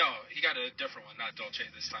Dolce? No, he got a different one, not Dolce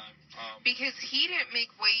this time. Because he didn't make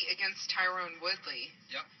weight against Tyrone Woodley.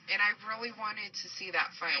 Yep. And I really wanted to see that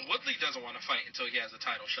fight. Yeah, Woodley doesn't want to fight until he has a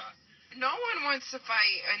title shot. No one wants to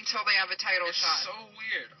fight until they have a title shot. It's so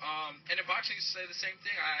weird. And in boxing, you say the same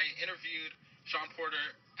thing. I interviewed Sean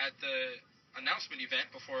Porter at the announcement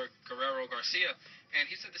event before Guerrero Garcia, and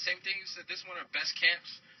he said the same thing. He said this is one of the best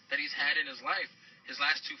camps that he's had in his life. His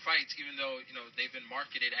last two fights, even though, they've been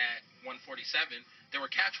marketed at 147, they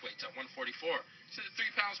were catch weights at 144. He said 3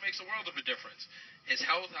 pounds makes a world of a difference. His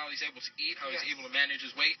health, how he's able to eat, how he's able to manage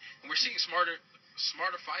his weight, and we're seeing smarter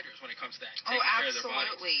fighters when it comes to that. Taking care of their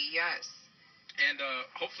bodies. Absolutely, yes. And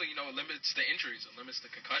hopefully, it limits the injuries and limits the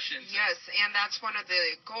concussions. Yes, and that's one of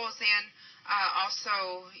the goals. And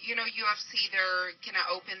also, UFC, they're going to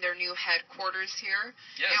open their new headquarters here.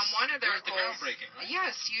 Yes, and one of their goals. The groundbreaking, right?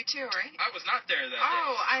 Yes, you too, right? I was not there that day.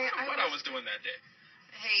 I was doing that day.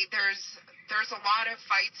 Hey, there's a lot of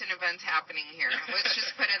fights and events happening here. Let's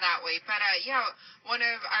just put it that way. But I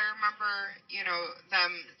remember,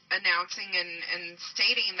 them announcing and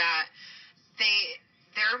stating that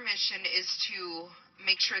their mission is to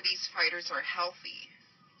make sure these fighters are healthy,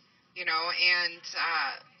 and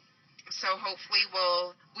so hopefully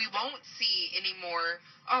we won't see any more,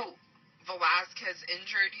 Velasquez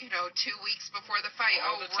injured, 2 weeks before the fight.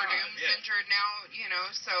 Verdum's injured now,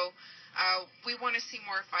 so we want to see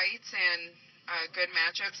more fights and good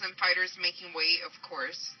matchups and fighters making weight, of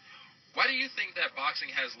course. Why do you think that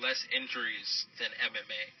boxing has less injuries than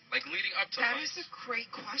MMA? Leading up to fights? That is a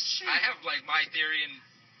great question. I have, my theory, and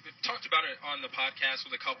we've talked about it on the podcast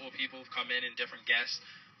with a couple of people who've come in and different guests.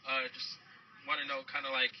 Just want to know kind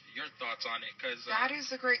of, your thoughts on it. That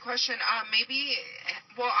is a great question.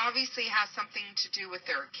 Obviously it has something to do with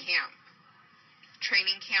their camp.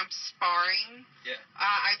 Training camp sparring. Yeah.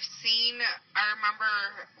 I remember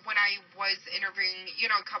when I was interviewing,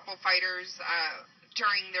 a couple fighters,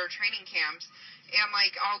 during their training camps, and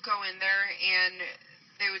I'll go in there and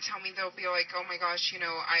they would tell me, they'll be like, oh my gosh,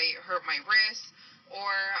 I hurt my wrist, or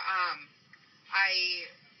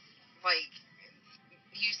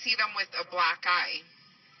you see them with a black eye,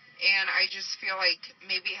 and I just feel like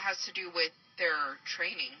maybe it has to do with their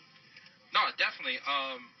training. No, definitely.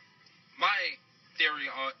 My theory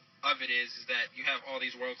of it is that you have all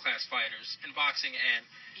these world-class fighters in boxing and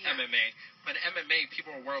MMA, but in MMA,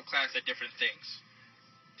 people are world-class at different things.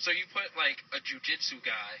 So you put, a jiu-jitsu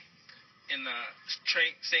guy in the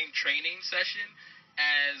same training session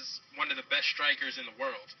as one of the best strikers in the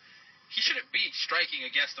world. He shouldn't be striking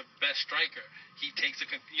against the best striker. He takes get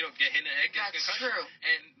hit in the head, gets That's concussion. True.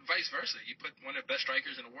 And vice versa. You put one of the best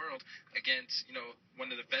strikers in the world against, one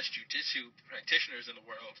of the best jiu-jitsu practitioners in the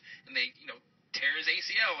world, and they, tear his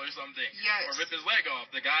ACL or something, or rip his leg off.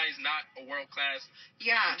 The guy's not a world-class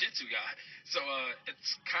jiu-jitsu guy. So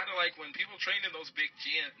it's kind of like when people train in those big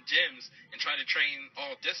gyms and try to train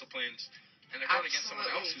all disciplines, and they're going against someone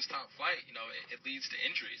else who's top flight, it leads to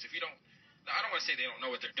injuries. If you don't, I don't want to say they don't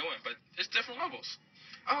know what they're doing, but it's different levels.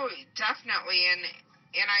 Oh, definitely, and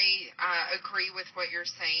I agree with what you're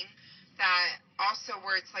saying. That also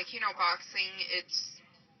where it's boxing, it's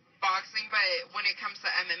boxing, but when it comes to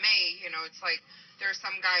MMA, it's there are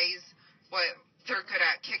some guys, they're good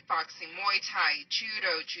at kickboxing, Muay Thai,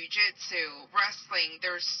 judo, jiu-jitsu, wrestling.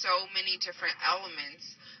 There's so many different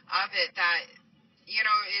elements of it that,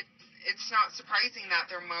 it's not surprising that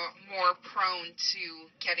they're more prone to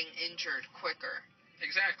getting injured quicker.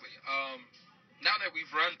 Exactly. now that we've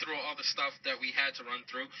run through all the stuff that we had to run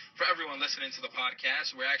through, for everyone listening to the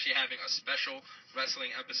podcast, we're actually having a special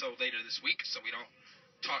wrestling episode later this week, so we don't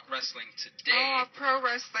talk wrestling today. Oh, pro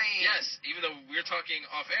wrestling. Yes, even though we're talking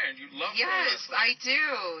off air and you love pro Yes, wrestling. I do.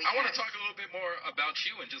 I want to talk a little bit more about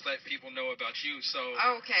you and just let people know about you. So,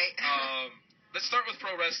 okay. Let's start with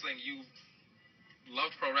pro wrestling. You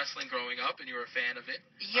loved pro wrestling growing up and you were a fan of it.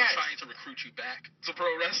 Yes. I'm trying to recruit you back to pro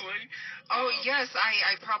wrestling. Oh, yes,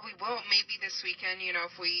 I probably will. Maybe this weekend,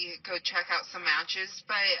 if we go check out some matches.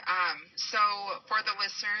 But, so for the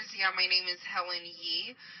listeners, my name is Helen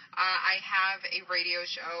Yee. I have a radio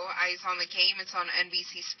show, Eyes on the Game. It's on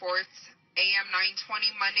NBC Sports, AM 920,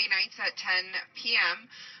 Monday nights at 10 p.m.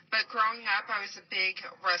 But growing up, I was a big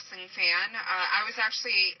wrestling fan. I was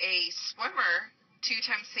actually a swimmer,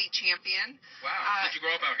 2-time state champion. Wow. Did you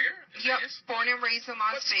grow up out here in Vegas? Born and raised in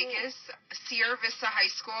Las Vegas. Sierra Vista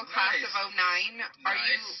High School, class of 09.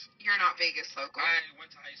 Nice. You're not Vegas local? I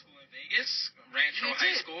went to high school in Vegas, Rancho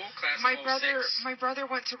High School, class my of 06. My brother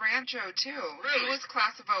went to Rancho, too. Really? He was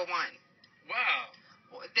class of 01. Wow.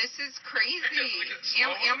 This is crazy.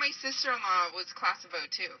 and my sister-in-law was class of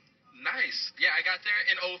 02. Nice. Yeah, I got there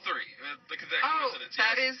in 03. The coincidence.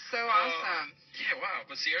 That is so awesome. Yeah, wow.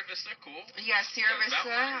 But Sierra Vista, cool. Yeah, Sierra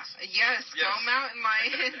Vista. Yes, go Mountain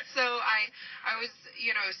Lions. So I was,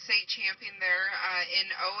 state champion there in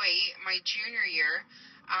 08, my junior year.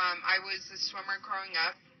 I was a swimmer growing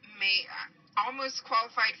up. Almost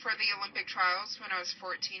qualified for the Olympic trials when I was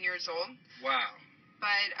 14 years old. Wow.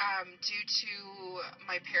 But due to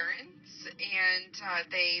my parents and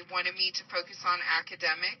they wanted me to focus on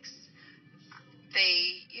academics,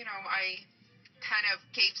 I kind of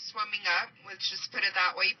gave swimming up, let's just put it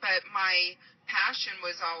that way. But my passion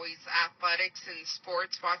was always athletics and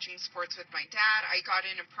sports, watching sports with my dad. I got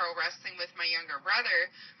into pro wrestling with my younger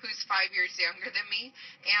brother, who's 5 years younger than me,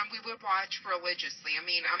 and we would watch religiously. I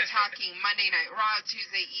mean, I'm talking Monday Night Raw,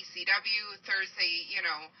 Tuesday ECW, Thursday,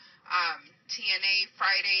 TNA,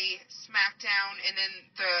 Friday SmackDown, and then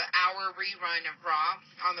the hour rerun of Raw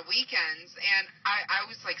on the weekends. And I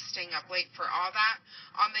was like staying up late for all that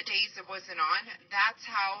on the days it wasn't on. That's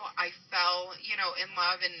how I fell, in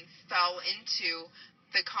love and fell into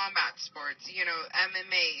the combat sports,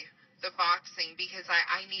 MMA, the boxing, because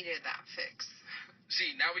I needed that fix.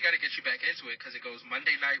 See, now we got to get you back into it because it goes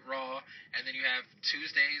Monday Night Raw, and then you have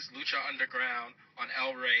Tuesdays Lucha Underground on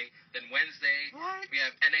El Rey. Then Wednesday we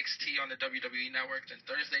have NXT on the WWE Network. Then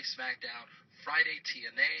Thursday SmackDown. Friday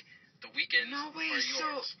TNA. The weekends are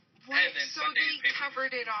yours. And then so Sunday they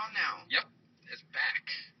covered it all now. Yep, it's back.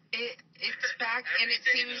 It's back, and it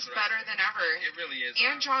seems better than ever. It really is.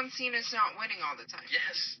 And John Cena's not winning all the time.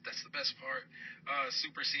 Yes, that's the best part.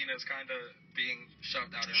 Super Cena's kind of being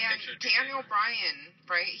shoved out of the picture. And Daniel Bryan,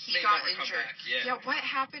 right? He got injured. Back, yeah. What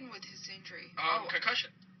happened with his injury?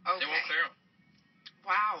 Concussion. Okay. They won't clear him.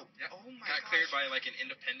 Wow. Yep. Oh my Got cleared by like an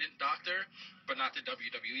independent doctor, but not the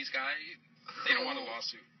WWE's guy. They don't want a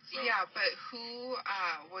lawsuit. So. Yeah, but who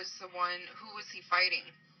was he fighting?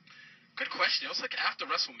 Good question. It was like after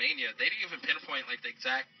WrestleMania. They didn't even pinpoint like the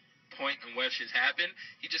exact point in which it happened.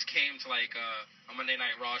 He just came to like a Monday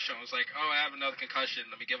Night Raw show and was like, "Oh, I have another concussion.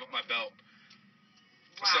 Let me give up my belt."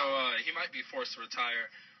 Wow. So he might be forced to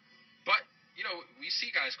retire. But we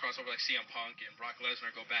see guys cross over like CM Punk and Brock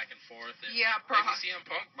Lesnar go back and forth. And maybe CM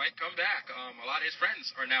Punk might come back. A lot of his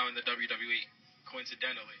friends are now in the WWE,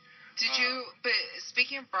 coincidentally. But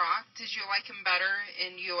speaking of Brock, did you like him better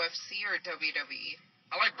in UFC or WWE?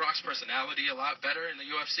 I like Brock's personality a lot better in the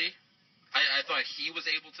UFC. I thought he was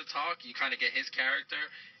able to talk. You kind of get his character,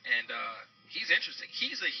 and he's interesting.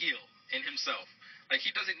 He's a heel in himself. Like,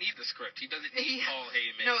 he doesn't need the script. He doesn't need Paul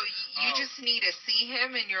Heyman. No, you just need to see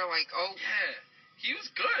him, and you're like, oh. Yeah, he was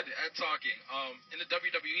good at talking. In the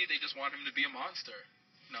WWE, they just want him to be a monster.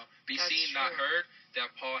 Be That's seen, true. not heard. They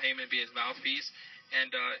have Paul Heyman be his mouthpiece,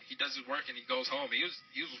 and he does his work, and he goes home. He was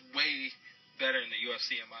way better in the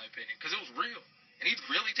UFC, in my opinion, because it was real. And he'd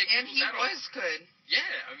really take people's head off. And he was good.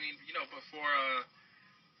 Yeah, I mean, before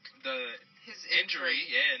his injury,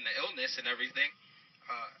 and the illness and everything,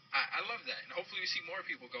 I love that. And hopefully we see more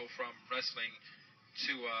people go from wrestling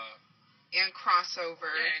to... and crossover.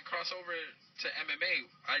 Yeah, and crossover to MMA.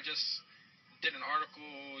 I just did an article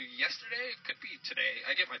yesterday. It could be today.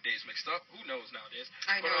 I get my days mixed up. Who knows nowadays?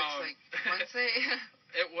 I know, it's like Wednesday.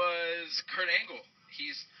 It was Kurt Angle.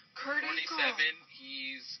 He's 47.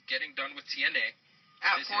 He's getting done with TNA.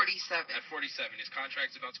 At 47. At 47. His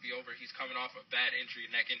contract's about to be over. He's coming off a bad injury,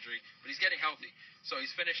 neck injury, but he's getting healthy. So he's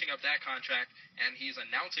finishing up that contract, and he's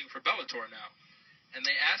announcing for Bellator now. And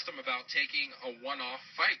they asked him about taking a one-off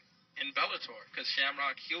fight in Bellator, because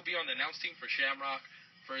Shamrock, he'll be on the announce team for Shamrock,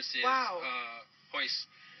 versus Hoist.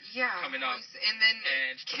 Yeah, coming up. And then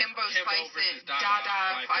Kimbo Slice versus and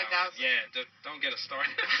Dada 5,000. Yeah, don't get us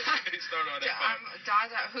started. Started on that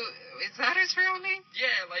Dada, who is that his real name?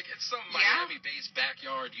 Yeah, like it's some Miami-based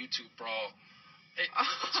backyard YouTube brawl.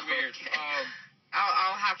 It's weird. Okay.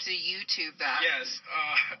 I'll have to YouTube that. Yes,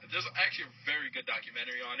 there's actually a very good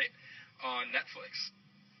documentary on it on Netflix.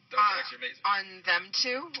 That's actually amazing. On them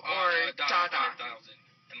two or Dada? 5,000,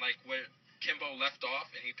 and like where Kimbo left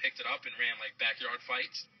off, and he picked it up and ran like backyard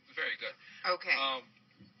fights. Very good. Okay.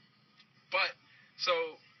 But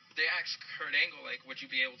so they asked Kurt Angle, like, would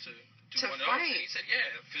you be able to do one of those? And he said,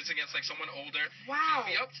 yeah, if it's against like someone older,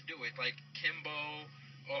 he'd be up to do it. Like Kimbo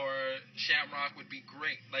or Shamrock would be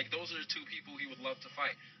great. Like those are the two people he would love to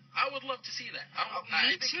fight. I would love to see that.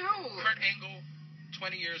 Me too. Kurt Angle,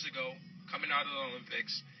 20 years ago, coming out of the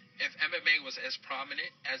Olympics, if MMA was as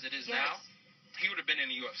prominent as it is now, he would have been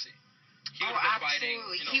in the UFC. He would have been fighting,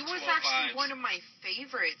 he was actually one of my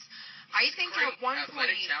favorites. I think at one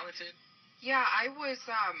athletic, point, talented. Yeah, I was.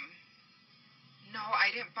 No,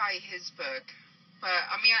 I didn't buy his book, but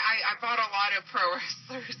I mean, I bought a lot of pro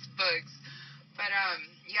wrestlers' books. But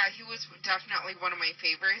yeah, he was definitely one of my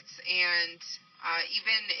favorites, and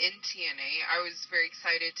even in TNA, I was very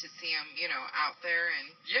excited to see him, out there.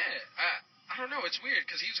 And I don't know, it's weird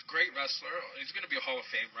because he's a great wrestler. He's going to be a Hall of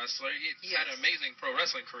Fame wrestler. He's had an amazing pro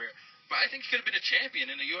wrestling career. But I think he could have been a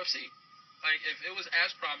champion in the UFC. Like, if it was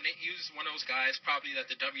as prominent, he was one of those guys probably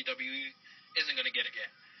that the WWE isn't going to get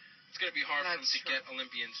again. It's going to be hard for him to get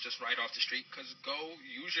Olympians just right off the street because go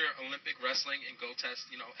use your Olympic wrestling and go test,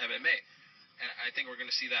 MMA. And I think we're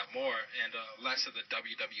going to see that more and less of the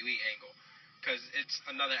WWE angle because it's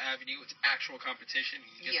another avenue. It's actual competition.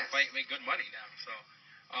 You get to fight and make good money now. So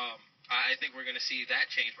I think we're going to see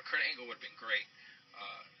that change. But Kurt Angle would have been great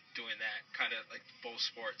doing that, kind of like both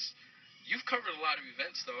sports. You've covered a lot of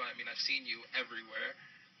events, though. I mean, I've seen you everywhere.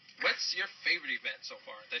 What's your favorite event so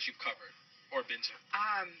far that you've covered or been to?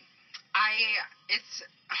 It's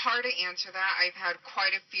hard to answer that. I've had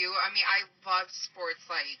quite a few. I mean, I love sports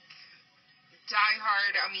like die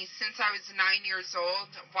hard. I mean, since I was 9 years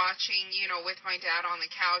old, watching, with my dad on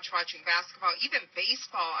the couch, watching basketball, even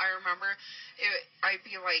baseball. I remember I'd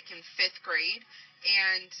be like in 5th grade,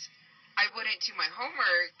 and I wouldn't do my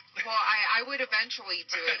homework. Well, I would eventually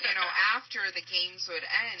do it, after the games would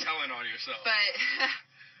end. Telling on yourself.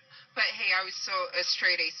 But hey, I was a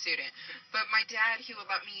straight A student. But my dad, he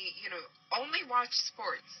would let me, only watch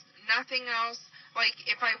sports, nothing else. Like,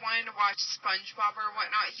 if I wanted to watch SpongeBob or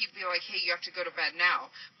whatnot, he'd be like, hey, you have to go to bed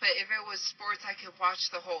now. But if it was sports, I could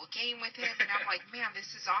watch the whole game with him. And I'm like, man,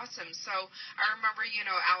 this is awesome. So I remember,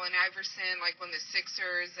 Allen Iverson, like when the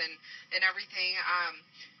Sixers and everything.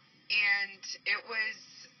 And it was,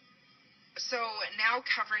 so now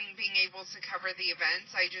being able to cover the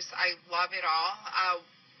events, I love it all.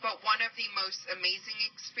 But one of the most amazing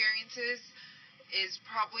experiences is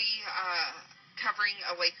probably covering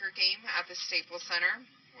a Laker game at the Staples Center.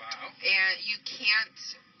 Wow. And you can't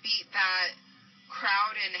beat that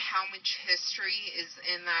crowd and how much history is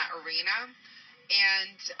in that arena.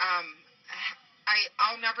 And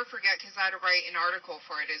I'll never forget, because I had to write an article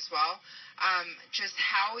for it as well, just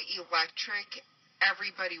how electric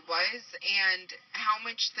everybody was and how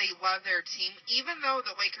much they love their team, even though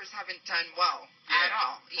the Lakers haven't done well at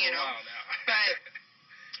all, for a while now.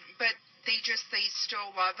 but they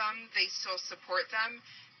still love them, they still support them,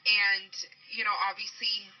 and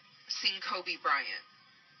obviously seeing Kobe Bryant,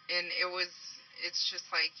 and it's just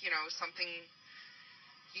like something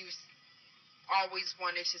you always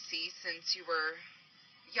wanted to see since you were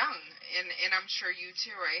young, and I'm sure you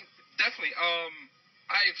too, right? Definitely.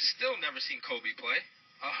 I've still never seen Kobe play,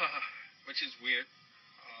 which is weird.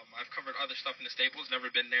 I've covered other stuff in the Staples,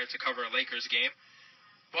 never been there to cover a Lakers game.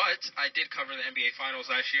 But I did cover the NBA Finals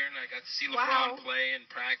last year, and I got to see LeBron play and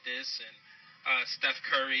practice, and Steph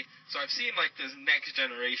Curry. So I've seen, like, this next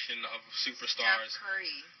generation of superstars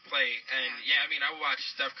play. And, I mean, I watched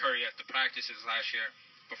Steph Curry at the practices last year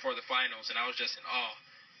before the Finals, and I was just in awe.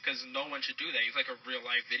 Because no one should do that. He's like a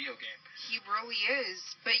real-life video game. He really is.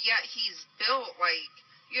 But yet he's built like,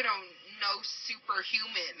 no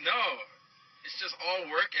superhuman. No. It's just all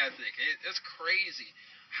work ethic. It's crazy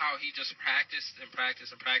how he just practiced and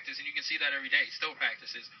practiced and practiced. And you can see that every day. He still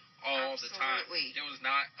practices all the time. There was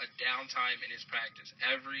not a downtime in his practice.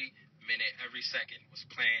 Every minute, every second was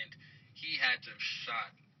planned. He had to have shot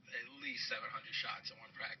at least 700 shots in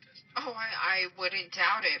one practice. Oh, I wouldn't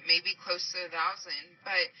doubt it. Maybe close to 1,000.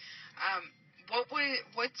 But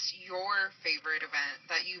what's your favorite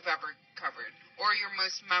event that you've ever covered, or your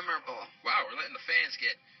most memorable? Wow, we're letting the fans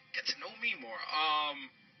get to know me more.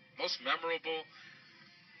 Most memorable.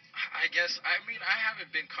 I guess, I mean, I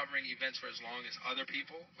haven't been covering events for as long as other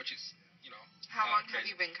people, which is, you know, How long have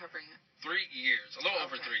crazy. you been covering it? 3 years, a little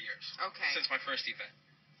over Okay. 3 years. Okay. Since my first event.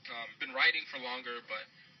 Been writing for longer, but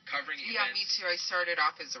covering events. Yeah, me too. I started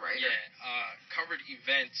off as a writer. Yeah, covered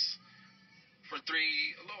events for a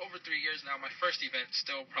little over 3 years now. My first event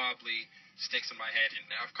still probably sticks in my head, and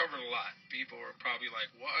I've covered a lot. People are probably like,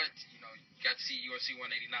 what? You know, you got to see UFC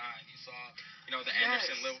 189. You saw, you know, the Yes.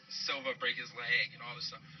 Anderson Silva break his leg and all this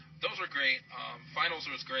stuff. Those were great. Finals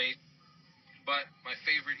was great, but my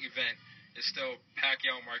favorite event is still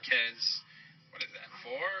Pacquiao Marquez. What is that,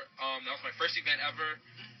 4? That was my first event ever.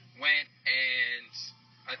 Went, and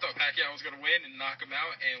I thought Pacquiao was going to win and knock him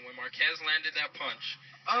out, and when Marquez landed that punch,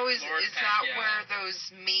 Oh, is Lord that Pacquiao, where those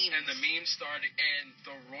memes? and the memes started, and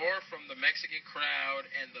the roar from the Mexican crowd,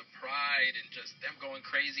 and the pride, and just them going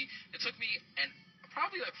crazy. It took me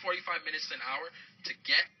probably like 45 minutes to an hour to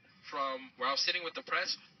get from where I was sitting with the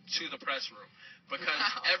press to the press room. Because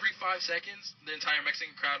every 5 seconds, the entire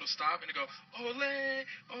Mexican crowd would stop and go, ole, ole,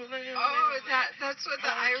 ole, Oh, ole, that's what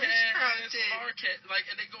the Irish crowd did. Marquez, like,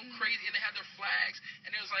 and they go crazy, and they had their flags,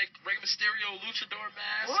 and it was like Rey Mysterio luchador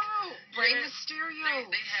mask. Whoa, Rey Yeah.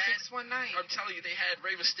 Mysterio. They had 619. I'm telling you, they had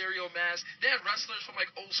Rey Mysterio mask. They had wrestlers from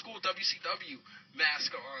like old school WCW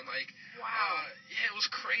mask on. Like, Wow. yeah, it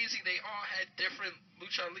was crazy. They all had different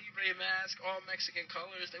lucha libre masks, all Mexican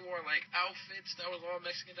colors. They wore like outfits that was all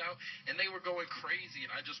Mexican out, and they were going crazy.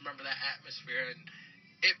 And I just remember that atmosphere, and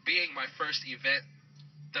it being my first event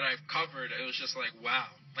that I've covered, it was just like, wow,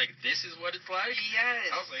 like this is what it's like. Yes.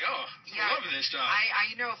 I was like, oh, Yeah. I love this job.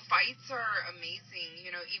 I know fights are amazing. You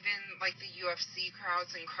know, even like the UFC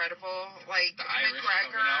crowd's incredible. Like The Irish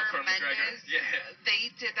McGregor, coming out from Mendes, McGregor. Yeah. they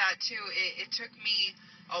did that too. It took me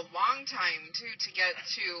a long time too to get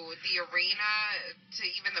to the arena, to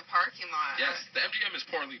even the parking lot. Yes, the MGM is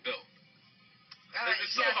poorly built.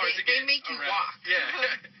 It's so yeah, hard to get they make you around. walk.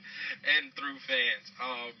 Yeah, and through fans.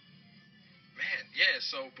 Man, yeah,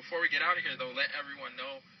 so before we get out of here, though, let everyone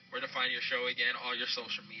know where to find your show again, all your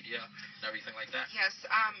social media, and everything like that. Yes,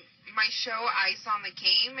 my show, Eyes on the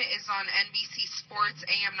Game, is on NBC Sports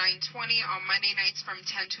AM 920 on Monday nights from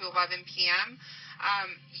 10 to 11 p.m.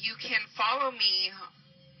 You can follow me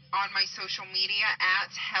on my social media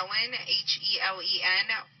at Helen, Helen,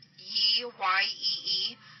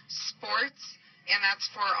 Yeee, Sports, and that's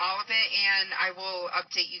for all of it, and I will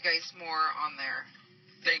update you guys more on there.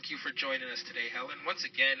 Thank you for joining us today, Helen. Once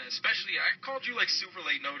again, especially, I called you like super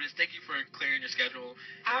late notice. Thank you for clearing your schedule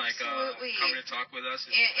and Absolutely. coming to talk with us.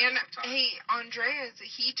 And hey, Andreas,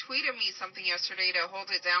 he tweeted me something yesterday to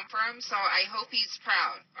hold it down for him, so I hope he's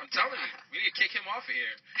proud. I'm telling you, we need to kick him off of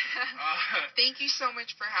here. Thank you so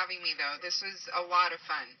much for having me, though. This was a lot of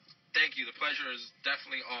fun. Thank you. The pleasure is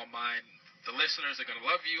definitely all mine. The listeners are going to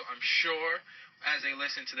love you, I'm sure, as they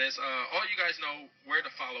listen to this. All you guys know where to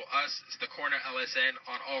follow us. It's the Corner LSN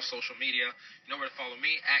on all social media. You know where to follow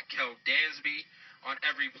me, at Kel Dansby, on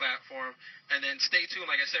every platform. And then stay tuned.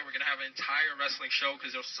 Like I said, we're going to have an entire wrestling show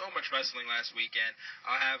because there was so much wrestling last weekend.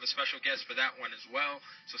 I'll have a special guest for that one as well.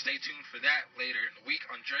 So stay tuned for that later in the week.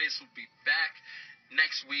 Andreas will be back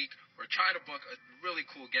next week. We're trying to book a really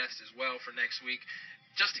cool guest as well for next week,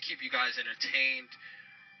 just to keep you guys entertained.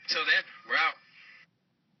 Till then, we're out.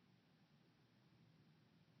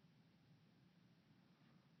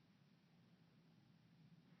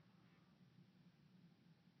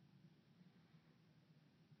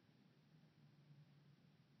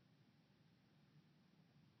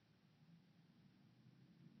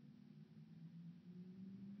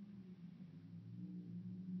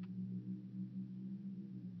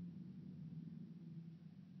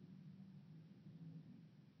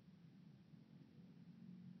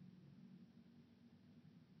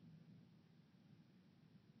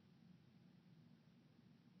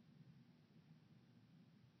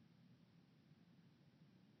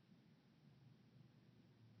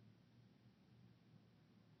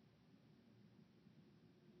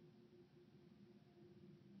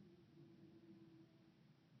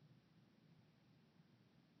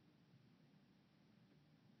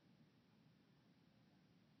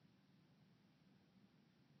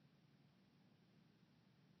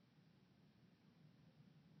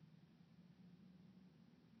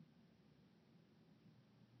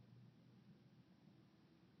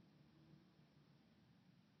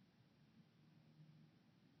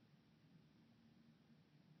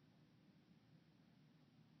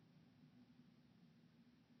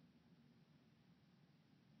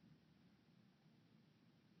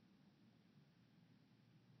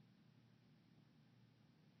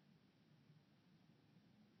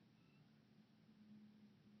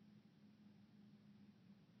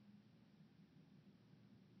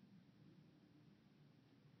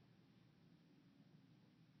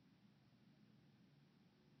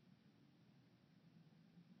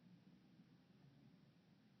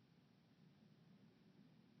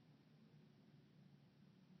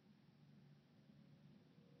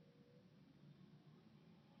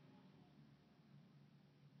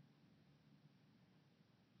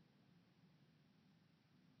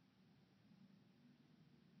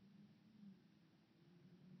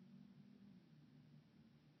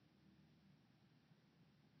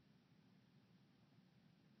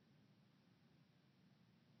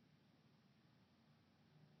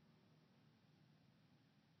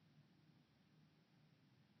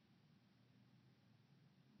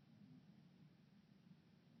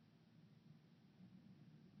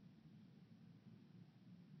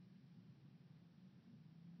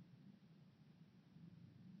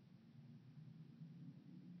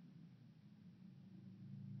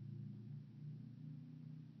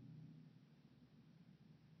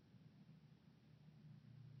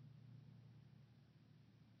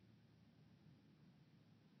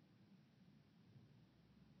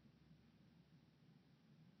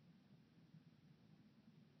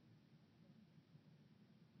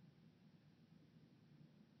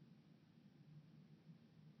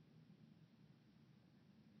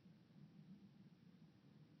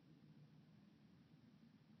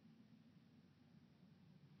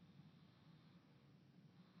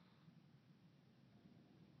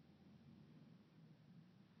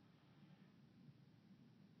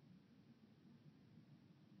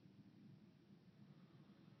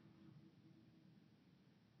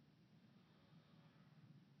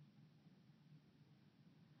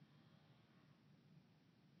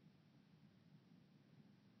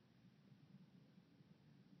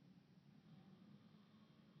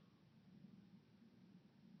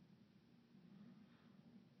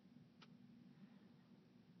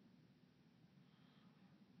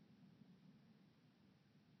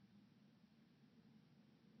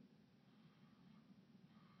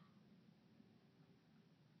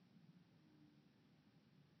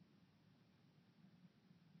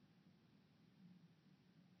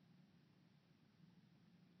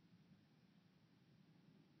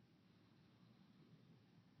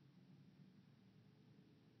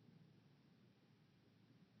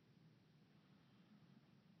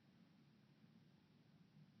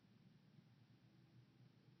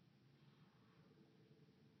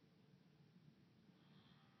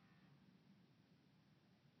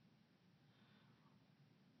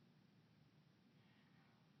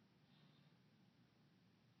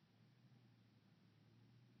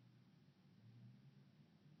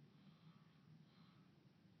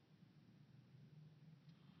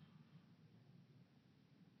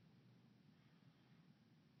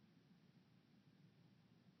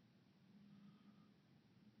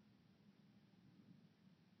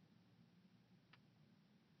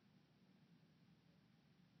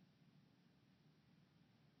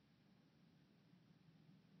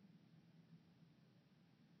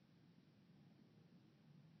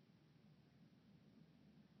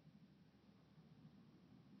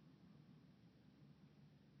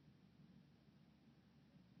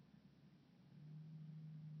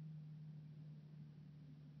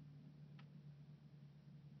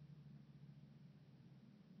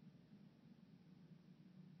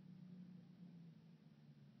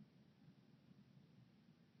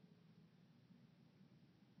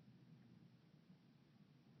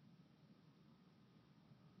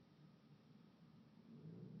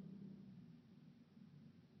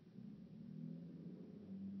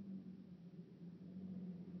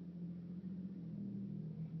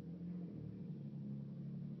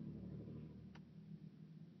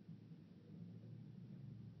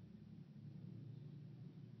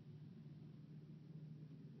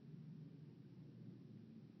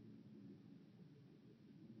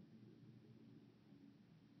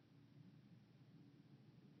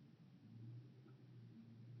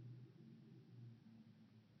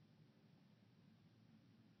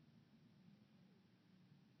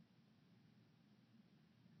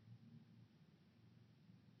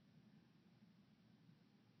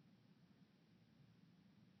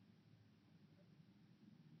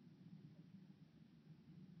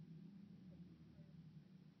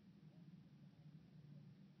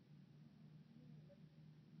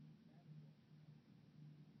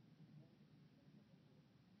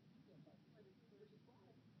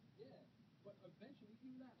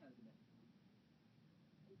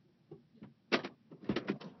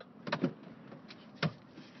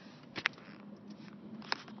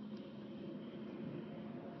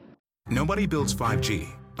 Nobody builds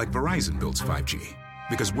 5G like Verizon builds 5G,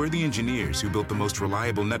 because we're the engineers who built the most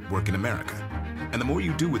reliable network in America. And the more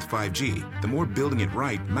you do with 5G, the more building it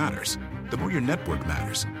right matters. The more your network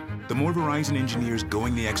matters. The more Verizon engineers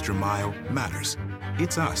going the extra mile matters.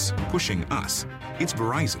 It's us pushing us. It's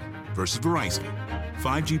Verizon versus Verizon.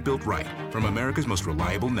 5G built right from America's most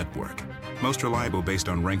reliable network. Most reliable based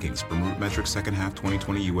on rankings from RootMetrics second half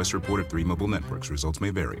 2020 U.S. report of 3 mobile networks. Results may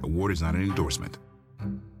vary. Award is not an endorsement.